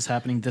saying this is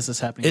happening, this is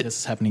happening, this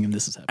is happening, and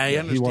this is happening. I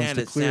understand. He wants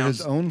to clear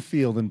his own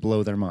field and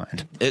blow their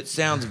mind. It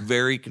sounds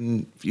very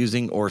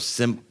confusing or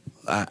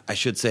I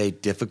should say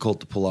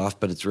difficult to pull off,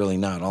 but it's really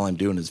not. All I'm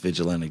doing is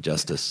Vigilante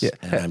Justice,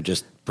 and I'm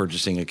just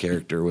purchasing a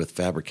character with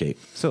Fabricate.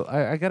 So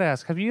I got to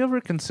ask, have you ever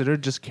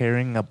considered just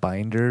carrying a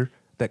binder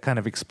that kind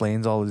of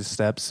explains all of these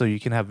steps so you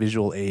can have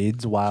visual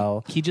aids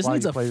while he just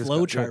needs a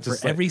flow chart for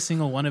every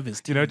single one of his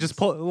teams. You know, just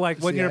pull like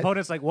when your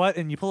opponent's like, what?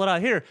 And you pull it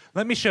out here.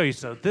 Let me show you.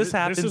 So this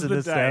happens this is in the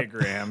this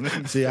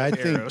diagram. See, I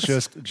think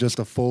just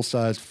a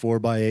full-size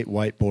 4x8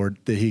 whiteboard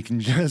that he can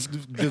just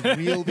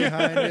wheel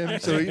behind him.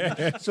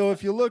 So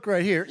if you look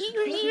right here,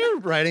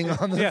 writing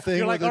on the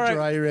thing with a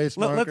dry erase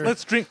marker.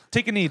 Let's drink.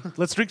 Take a knee.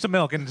 Let's drink some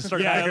milk and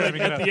start diagramming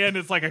it at up. the end,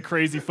 it's like a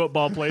crazy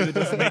football play that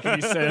doesn't make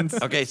any sense.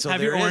 Okay, so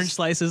have your orange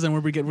slices and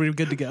we're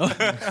good to go.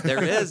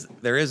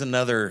 there is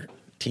another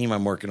team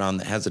I'm working on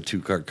that has a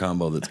 2-card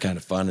combo that's kind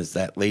of fun. Is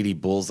that Lady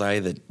Bullseye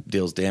that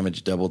deals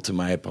damage double to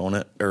my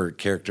opponent or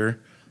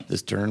character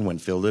this turn when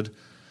fielded,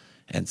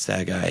 and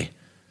Sagai,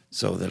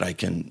 so that I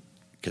can,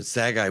 because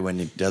Sagai when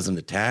he doesn't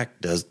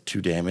attack does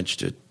 2 damage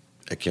to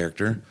a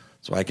character,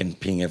 so I can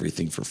ping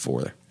everything for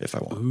 4 if I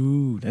want.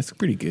 Ooh, that's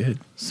pretty good.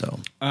 So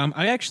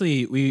I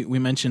actually we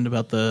mentioned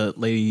about the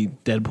Lady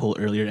Deadpool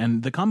earlier,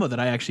 and the combo that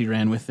I actually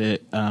ran with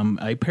it,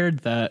 I paired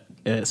that.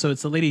 So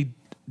it's the Lady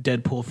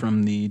Deadpool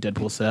from the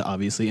Deadpool set,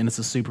 obviously, and it's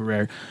a super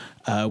rare.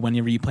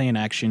 Whenever you play an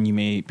action, you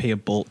may pay a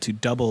bolt to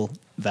double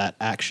that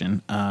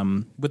action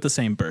with the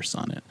same bursts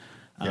on it.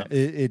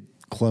 It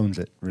clones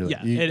it, really.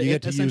 Yeah, you get to use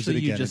it essentially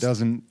again. It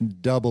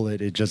doesn't double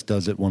it. It just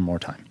does it one more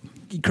time.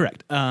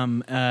 Correct.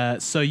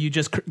 So you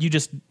just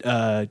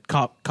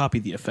copy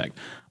the effect.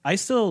 I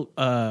still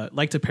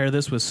like to pair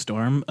this with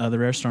Storm, the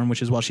rare Storm,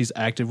 which is while she's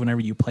active, whenever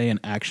you play an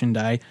action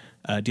die,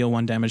 deal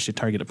 1 damage to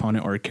target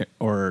opponent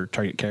or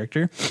target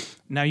character.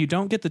 Now you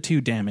don't get the 2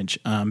 damage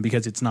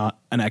because it's not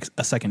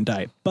a second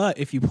die. But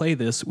if you play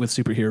this with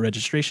Superhero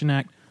Registration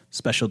Act,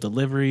 Special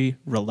Delivery,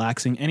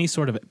 Relaxing, any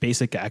sort of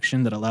basic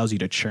action that allows you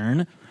to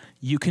churn,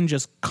 you can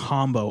just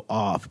combo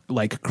off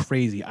like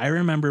crazy. I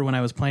remember when I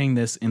was playing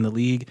this in the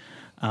league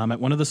at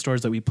one of the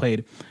stores that we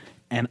played,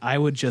 and I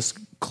would just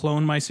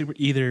clone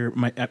either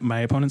my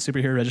opponent's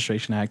Superhero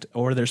Registration Act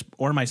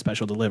or my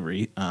Special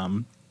Delivery,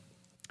 and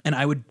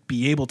I would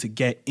be able to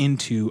get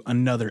into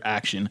another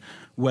action,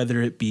 whether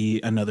it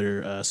be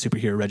another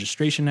Superhero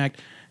Registration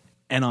Act.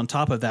 And on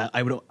top of that,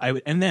 I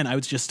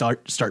would just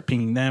start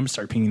pinging them,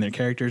 start pinging their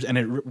characters, and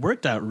it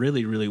worked out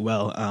really, really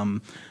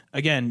well.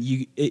 Again,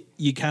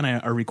 you kind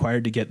of are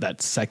required to get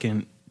that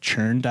second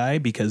churn die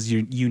because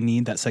you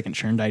need that second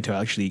churn die to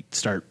actually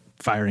start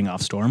firing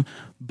off Storm.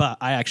 But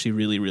I actually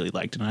really, really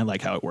liked it, and I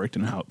like how it worked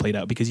and how it played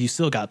out because you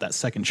still got that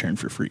second churn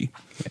for free.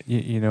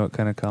 You know what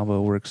kind of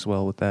combo works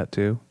well with that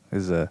too?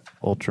 Is a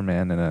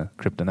Ultraman and a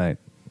Kryptonite.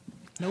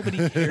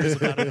 Nobody cares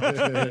about an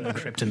Ultraman and a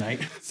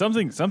Kryptonite.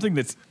 Something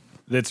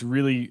that's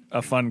really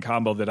a fun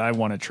combo that I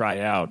want to try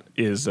out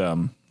is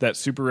that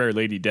super rare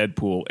Lady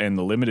Deadpool and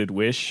the Limited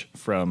Wish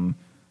from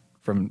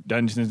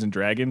Dungeons and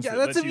Dragons. Yeah,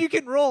 that's if you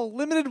can roll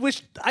Limited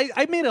Wish.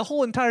 I made a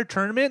whole entire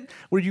tournament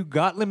where you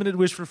got Limited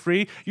Wish for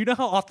free. You know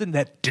how often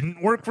that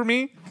didn't work for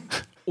me?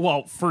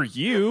 Well, for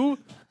you,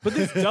 but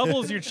this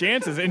doubles your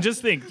chances. And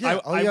just think, Yeah,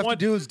 all you have to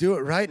do is do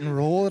it right and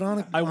roll it on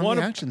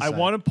the action side. I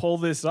want to pull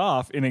this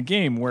off in a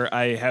game where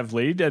I have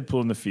Lady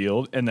Deadpool in the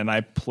field, and then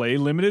I play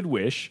Limited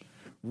Wish,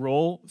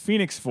 roll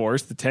Phoenix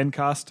Force, the 10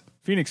 cost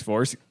Phoenix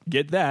Force,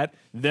 get that,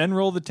 then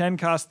roll the 10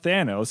 cost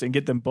Thanos and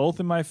get them both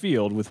in my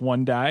field with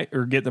 1 die,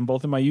 or get them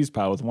both in my use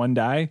pile with 1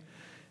 die.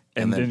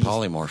 And then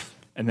polymorph.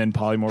 And then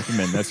polymorph them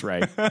in, that's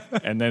right.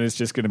 And then it's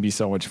just going to be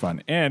so much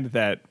fun. And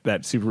that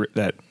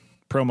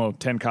promo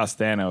 10 cost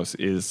Thanos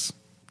is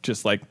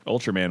just like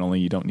Ultraman, only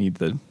you don't need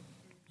the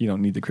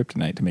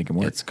kryptonite to make him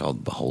work. It's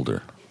called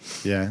Beholder.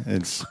 Yeah,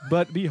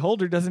 But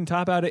Beholder doesn't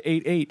top out at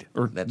 8-8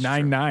 or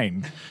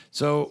 9-9.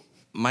 So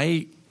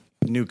my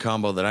new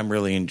combo that I'm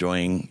really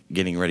enjoying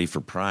getting ready for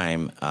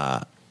Prime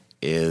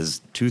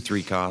is 2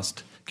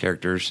 3-cost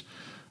characters.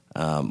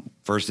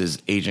 First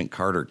is Agent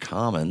Carter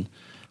Common.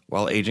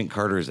 While Agent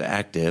Carter is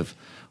active,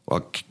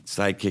 while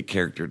sidekick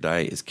character die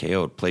is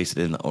KO'd, place it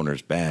in the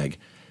owner's bag.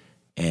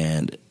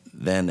 And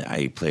then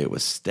I play it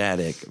with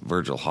Static,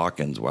 Virgil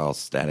Hawkins. While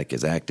Static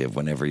is active,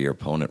 whenever your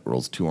opponent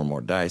rolls 2 or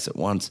more dice at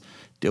once,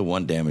 deal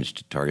 1 damage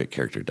to target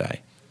character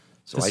die.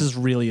 So This is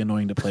really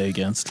annoying to play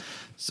against.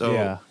 So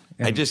Yeah.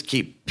 I just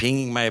keep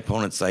pinging my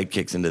opponent's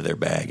sidekicks into their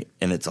bag,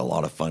 and it's a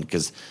lot of fun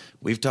because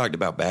we've talked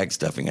about bag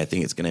stuffing. I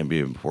think it's going to be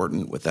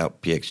important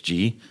without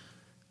PXG,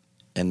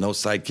 and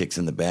those sidekicks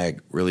in the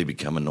bag really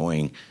become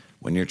annoying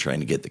when you're trying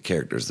to get the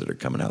characters that are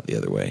coming out the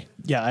other way.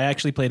 Yeah, I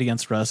actually played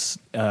against Russ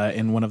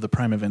in one of the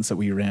Prime events that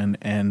we ran,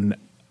 and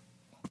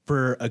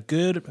for a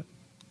good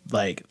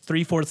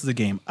 3/4 of the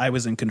game, I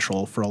was in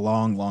control for a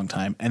long, long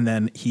time, and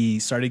then he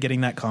started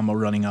getting that combo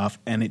running off,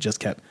 and it just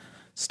kept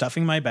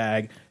stuffing my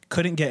bag.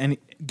 Couldn't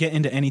get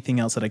into anything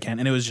else that I can,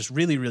 and it was just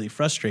really, really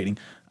frustrating.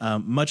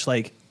 Much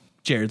like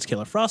Jared's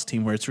Killer Frost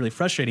team, where it's really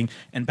frustrating,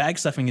 and bag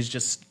stuffing is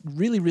just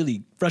really,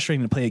 really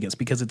frustrating to play against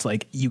because it's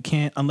like you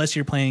can't, unless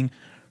you're playing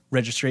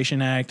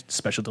Registration Act,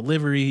 Special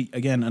Delivery,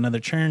 again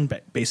another churn,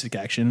 basic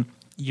action.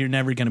 You're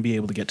never going to be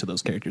able to get to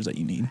those characters that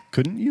you need.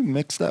 couldn't you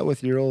mix that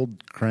with your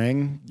old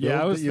Krang? Yeah,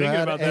 build I was that you thinking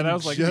had about that. and I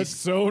was like, it'd be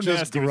so just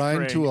nasty with grind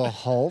Krang. to a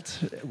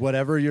halt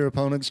whatever your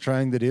opponent's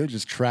trying to do.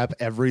 Just trap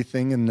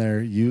everything in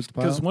their used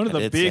pile. Because one of I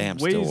the did say big I'm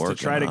still ways to working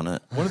try to on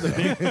it. one of the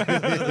big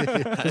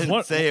I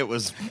didn't say it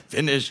was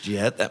finished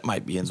yet. That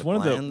might be in the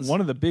plans. one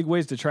of the big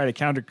ways to try to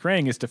counter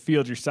Krang is to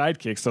field your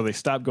sidekicks so they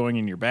stop going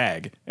in your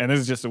bag. And this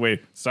is just a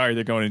way. Sorry,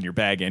 they're going in your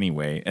bag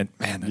anyway. And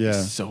man, that's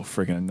Yeah. so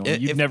friggin'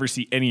 annoying. You'd never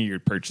see any of your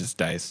purchase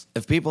dice.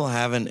 If people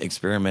haven't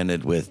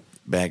experimented with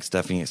bag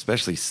stuffing,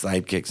 especially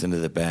sidekicks into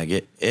the bag,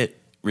 it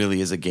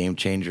really is a game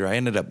changer. I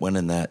ended up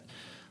winning that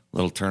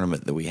little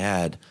tournament that we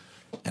had,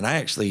 and I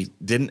actually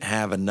didn't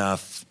have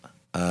enough,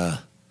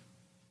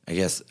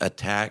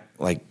 attack,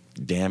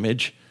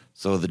 damage,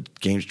 so the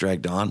games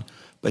dragged on.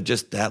 But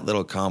just that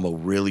little combo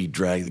really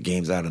dragged the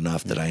games out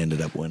enough that I ended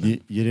up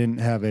winning. You didn't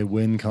have a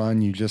win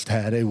con. You just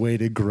had a way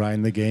to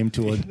grind the game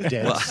to a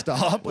dead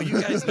stop. Well,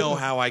 you guys know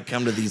how I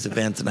come to these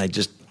events, and I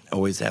just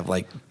always have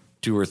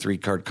 2 or 3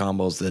 card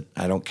combos that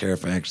I don't care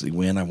if I actually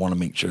win. I want to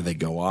make sure they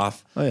go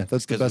off. Oh yeah,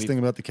 that's the best thing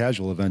about the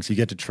casual events. You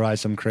get to try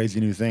some crazy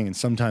new thing, and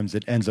sometimes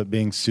it ends up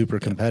being super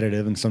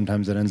competitive, and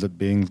sometimes it ends up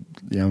being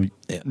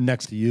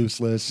next to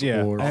useless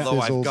Yeah. or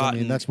Although fizzles. I've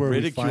gotten that's where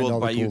we find all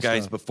ridiculed the by cool you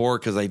guys stuff. before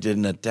because I did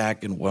an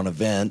attack in one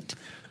event.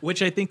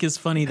 Which I think is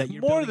funny that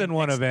you're More building than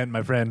one event,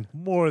 my friend.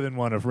 More than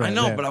one event. I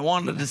know, but I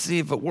wanted to see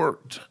if it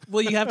worked.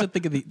 Well, you have to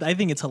think of I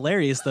think it's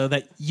hilarious though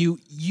that you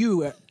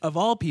of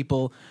all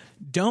people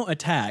don't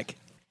attack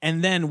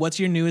And then what's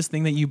your newest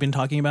thing that you've been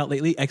talking about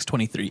lately?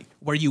 X-23,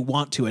 where you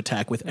want to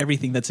attack with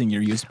everything that's in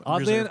your use.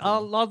 Oddly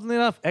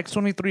enough,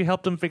 X-23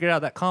 helped him figure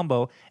out that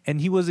combo,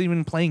 and he wasn't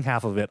even playing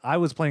half of it. I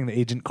was playing the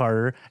Agent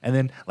Carter, and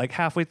then like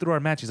halfway through our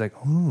match, he's like,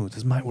 "Ooh,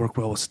 this might work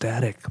well with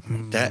static."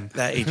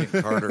 That Agent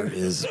Carter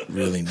is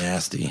really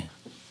nasty.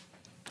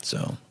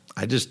 So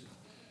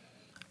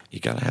you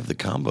gotta have the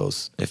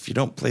combos. If you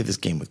don't play this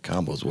game with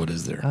combos, what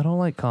is there? I don't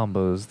like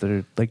combos.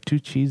 They're like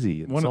too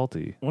cheesy and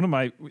salty. One of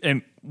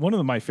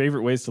my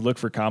favorite ways to look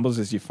for combos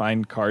is you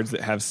find cards that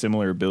have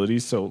similar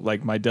abilities. So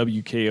like my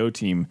WKO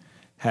team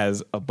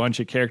has a bunch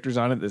of characters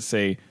on it that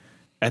say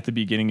at the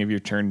beginning of your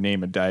turn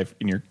name a die at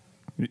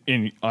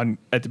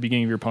the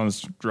beginning of your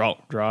opponent's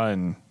draw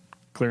and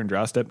clear and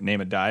draw step, name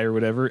a die or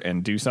whatever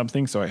and do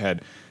something. So I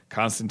had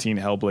Constantine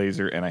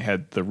Hellblazer, and I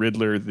had the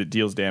Riddler that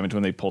deals damage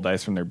when they pull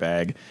dice from their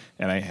bag,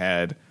 and I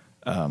had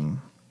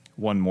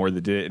one more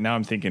that did it. And now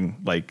I'm thinking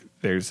like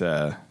there's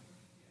a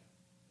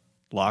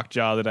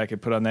Lockjaw that I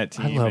could put on that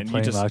team. I love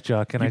playing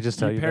Lockjaw. Can I just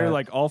tell you pair that?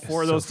 like all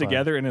four of those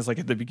together, and it's like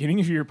at the beginning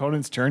of your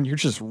opponent's turn, you're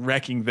just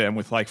wrecking them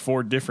with like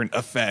 4 different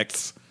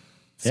effects.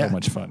 So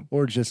much fun.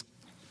 Or just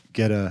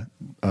get a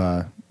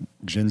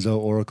Jinzo,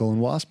 Oracle, and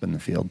Wasp in the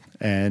field,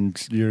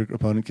 and your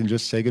opponent can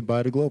just say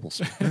goodbye to globals.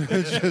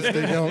 It's just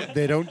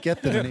they don't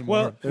get them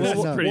anymore.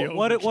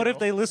 What if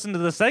they listen to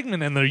the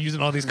segment and they're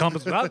using all these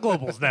combos without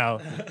globals now?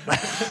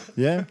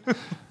 Yeah.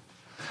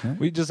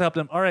 We just helped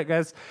them. All right,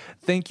 guys.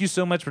 Thank you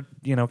so much for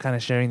kind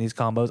of sharing these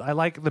combos. I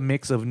like the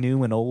mix of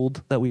new and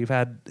old that we've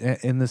had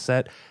in this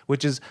set,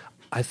 which is,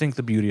 I think,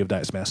 the beauty of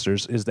Dice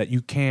Masters is that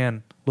you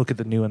can look at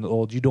the new and the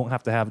old. You don't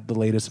have to have the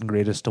latest and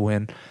greatest to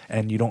win,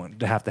 and you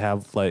don't have to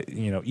have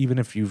even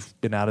if you've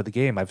been out of the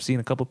game. I've seen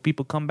a couple of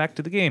people come back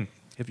to the game.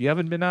 If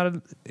you've been out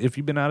of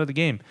the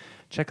game,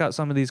 check out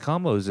some of these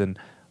combos. And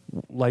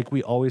like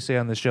we always say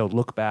on the show,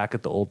 look back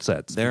at the old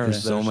sets. There are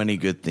so many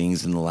good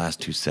things in the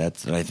last 2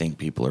 sets that I think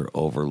people are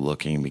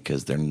overlooking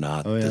because they're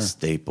not the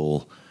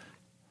staple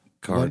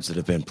cards that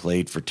have been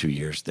played for 2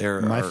 years. There are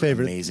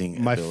amazing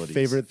abilities. My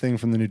favorite thing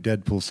from the new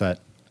Deadpool set,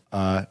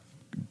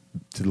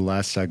 to the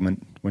last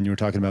segment when you were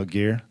talking about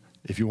gear.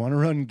 If you want to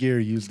run gear,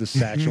 use the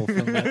satchel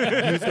from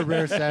that. Use the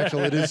rare satchel.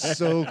 It is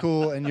so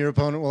cool, and your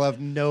opponent will have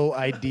no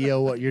idea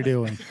what you're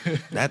doing.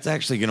 That's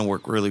actually going to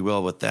work really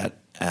well with that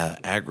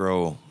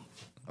aggro.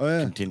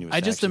 Continuous.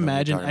 I just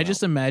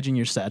imagine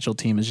your satchel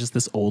team is just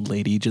this old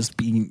lady just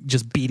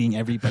beating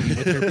everybody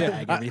with her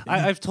bag.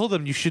 I've told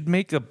them you should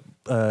make a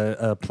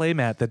play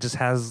mat that just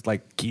has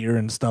like gear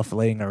and stuff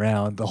laying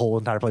around the whole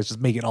entire place.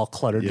 Just make it all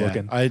cluttered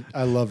looking.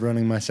 I love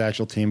running my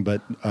satchel team,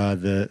 but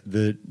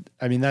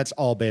that's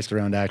all based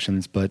around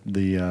actions, but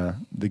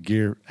the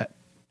gear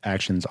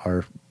actions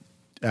are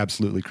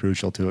absolutely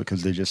crucial to it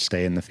because they just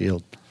stay in the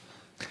field.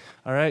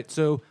 All right,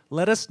 so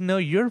let us know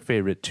your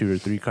favorite 2 or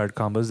 3 card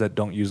combos that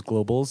don't use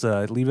globals.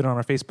 Leave it on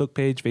our Facebook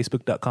page,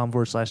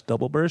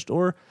 facebook.com/doubleburst,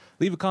 or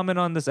leave a comment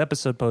on this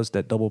episode post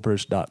at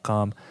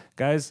doubleburst.com.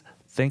 Guys,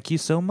 thank you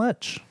so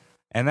much.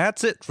 And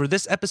that's it for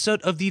this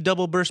episode of the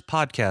Double Burst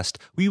Podcast.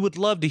 We would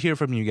love to hear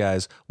from you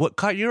guys. What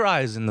caught your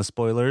eyes in the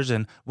spoilers,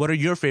 and what are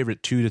your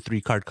favorite 2 to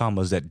 3 card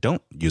combos that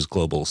don't use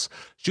globals?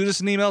 Shoot us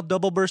an email,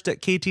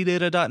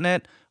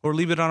 doubleburst@ktdata.net, or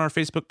leave it on our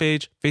Facebook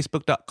page,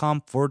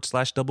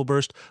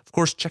 facebook.com/doubleburst. Of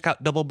course, check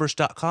out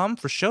doubleburst.com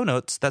for show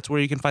notes. That's where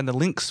you can find the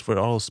links for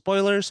all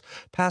spoilers,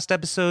 past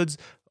episodes,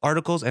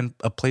 articles, and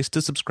a place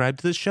to subscribe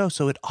to the show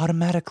so it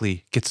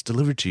automatically gets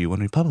delivered to you when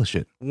we publish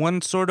it.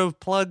 One sort of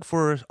plug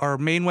for our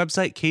main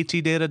website,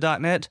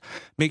 ktdata.net.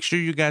 Make sure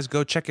you guys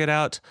go check it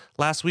out.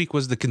 Last week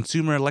was the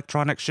Consumer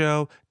Electronics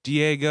Show.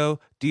 Diego,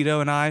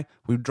 Dito, and I,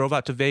 we drove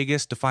out to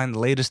Vegas to find the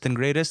latest and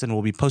greatest, and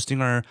we'll be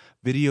posting our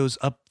videos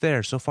up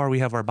there. So far, we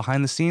have our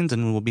behind the scenes,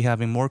 and we will be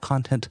having more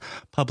content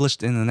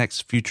published in the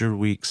next future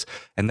weeks,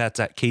 and that's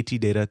at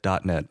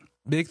ktdata.net.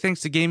 Big thanks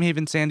to Game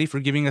Haven Sandy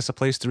for giving us a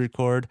place to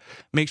record.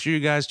 Make sure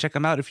you guys check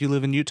them out if you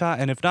live in Utah,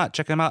 and if not,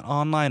 check them out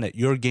online at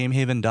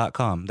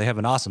yourgamehaven.com. They have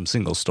an awesome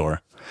single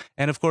store.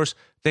 And of course,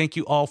 thank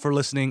you all for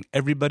listening.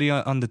 Everybody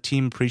on the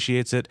team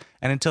appreciates it.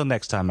 And until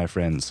next time, my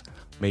friends,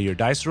 may your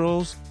dice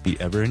rolls be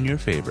ever in your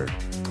favor.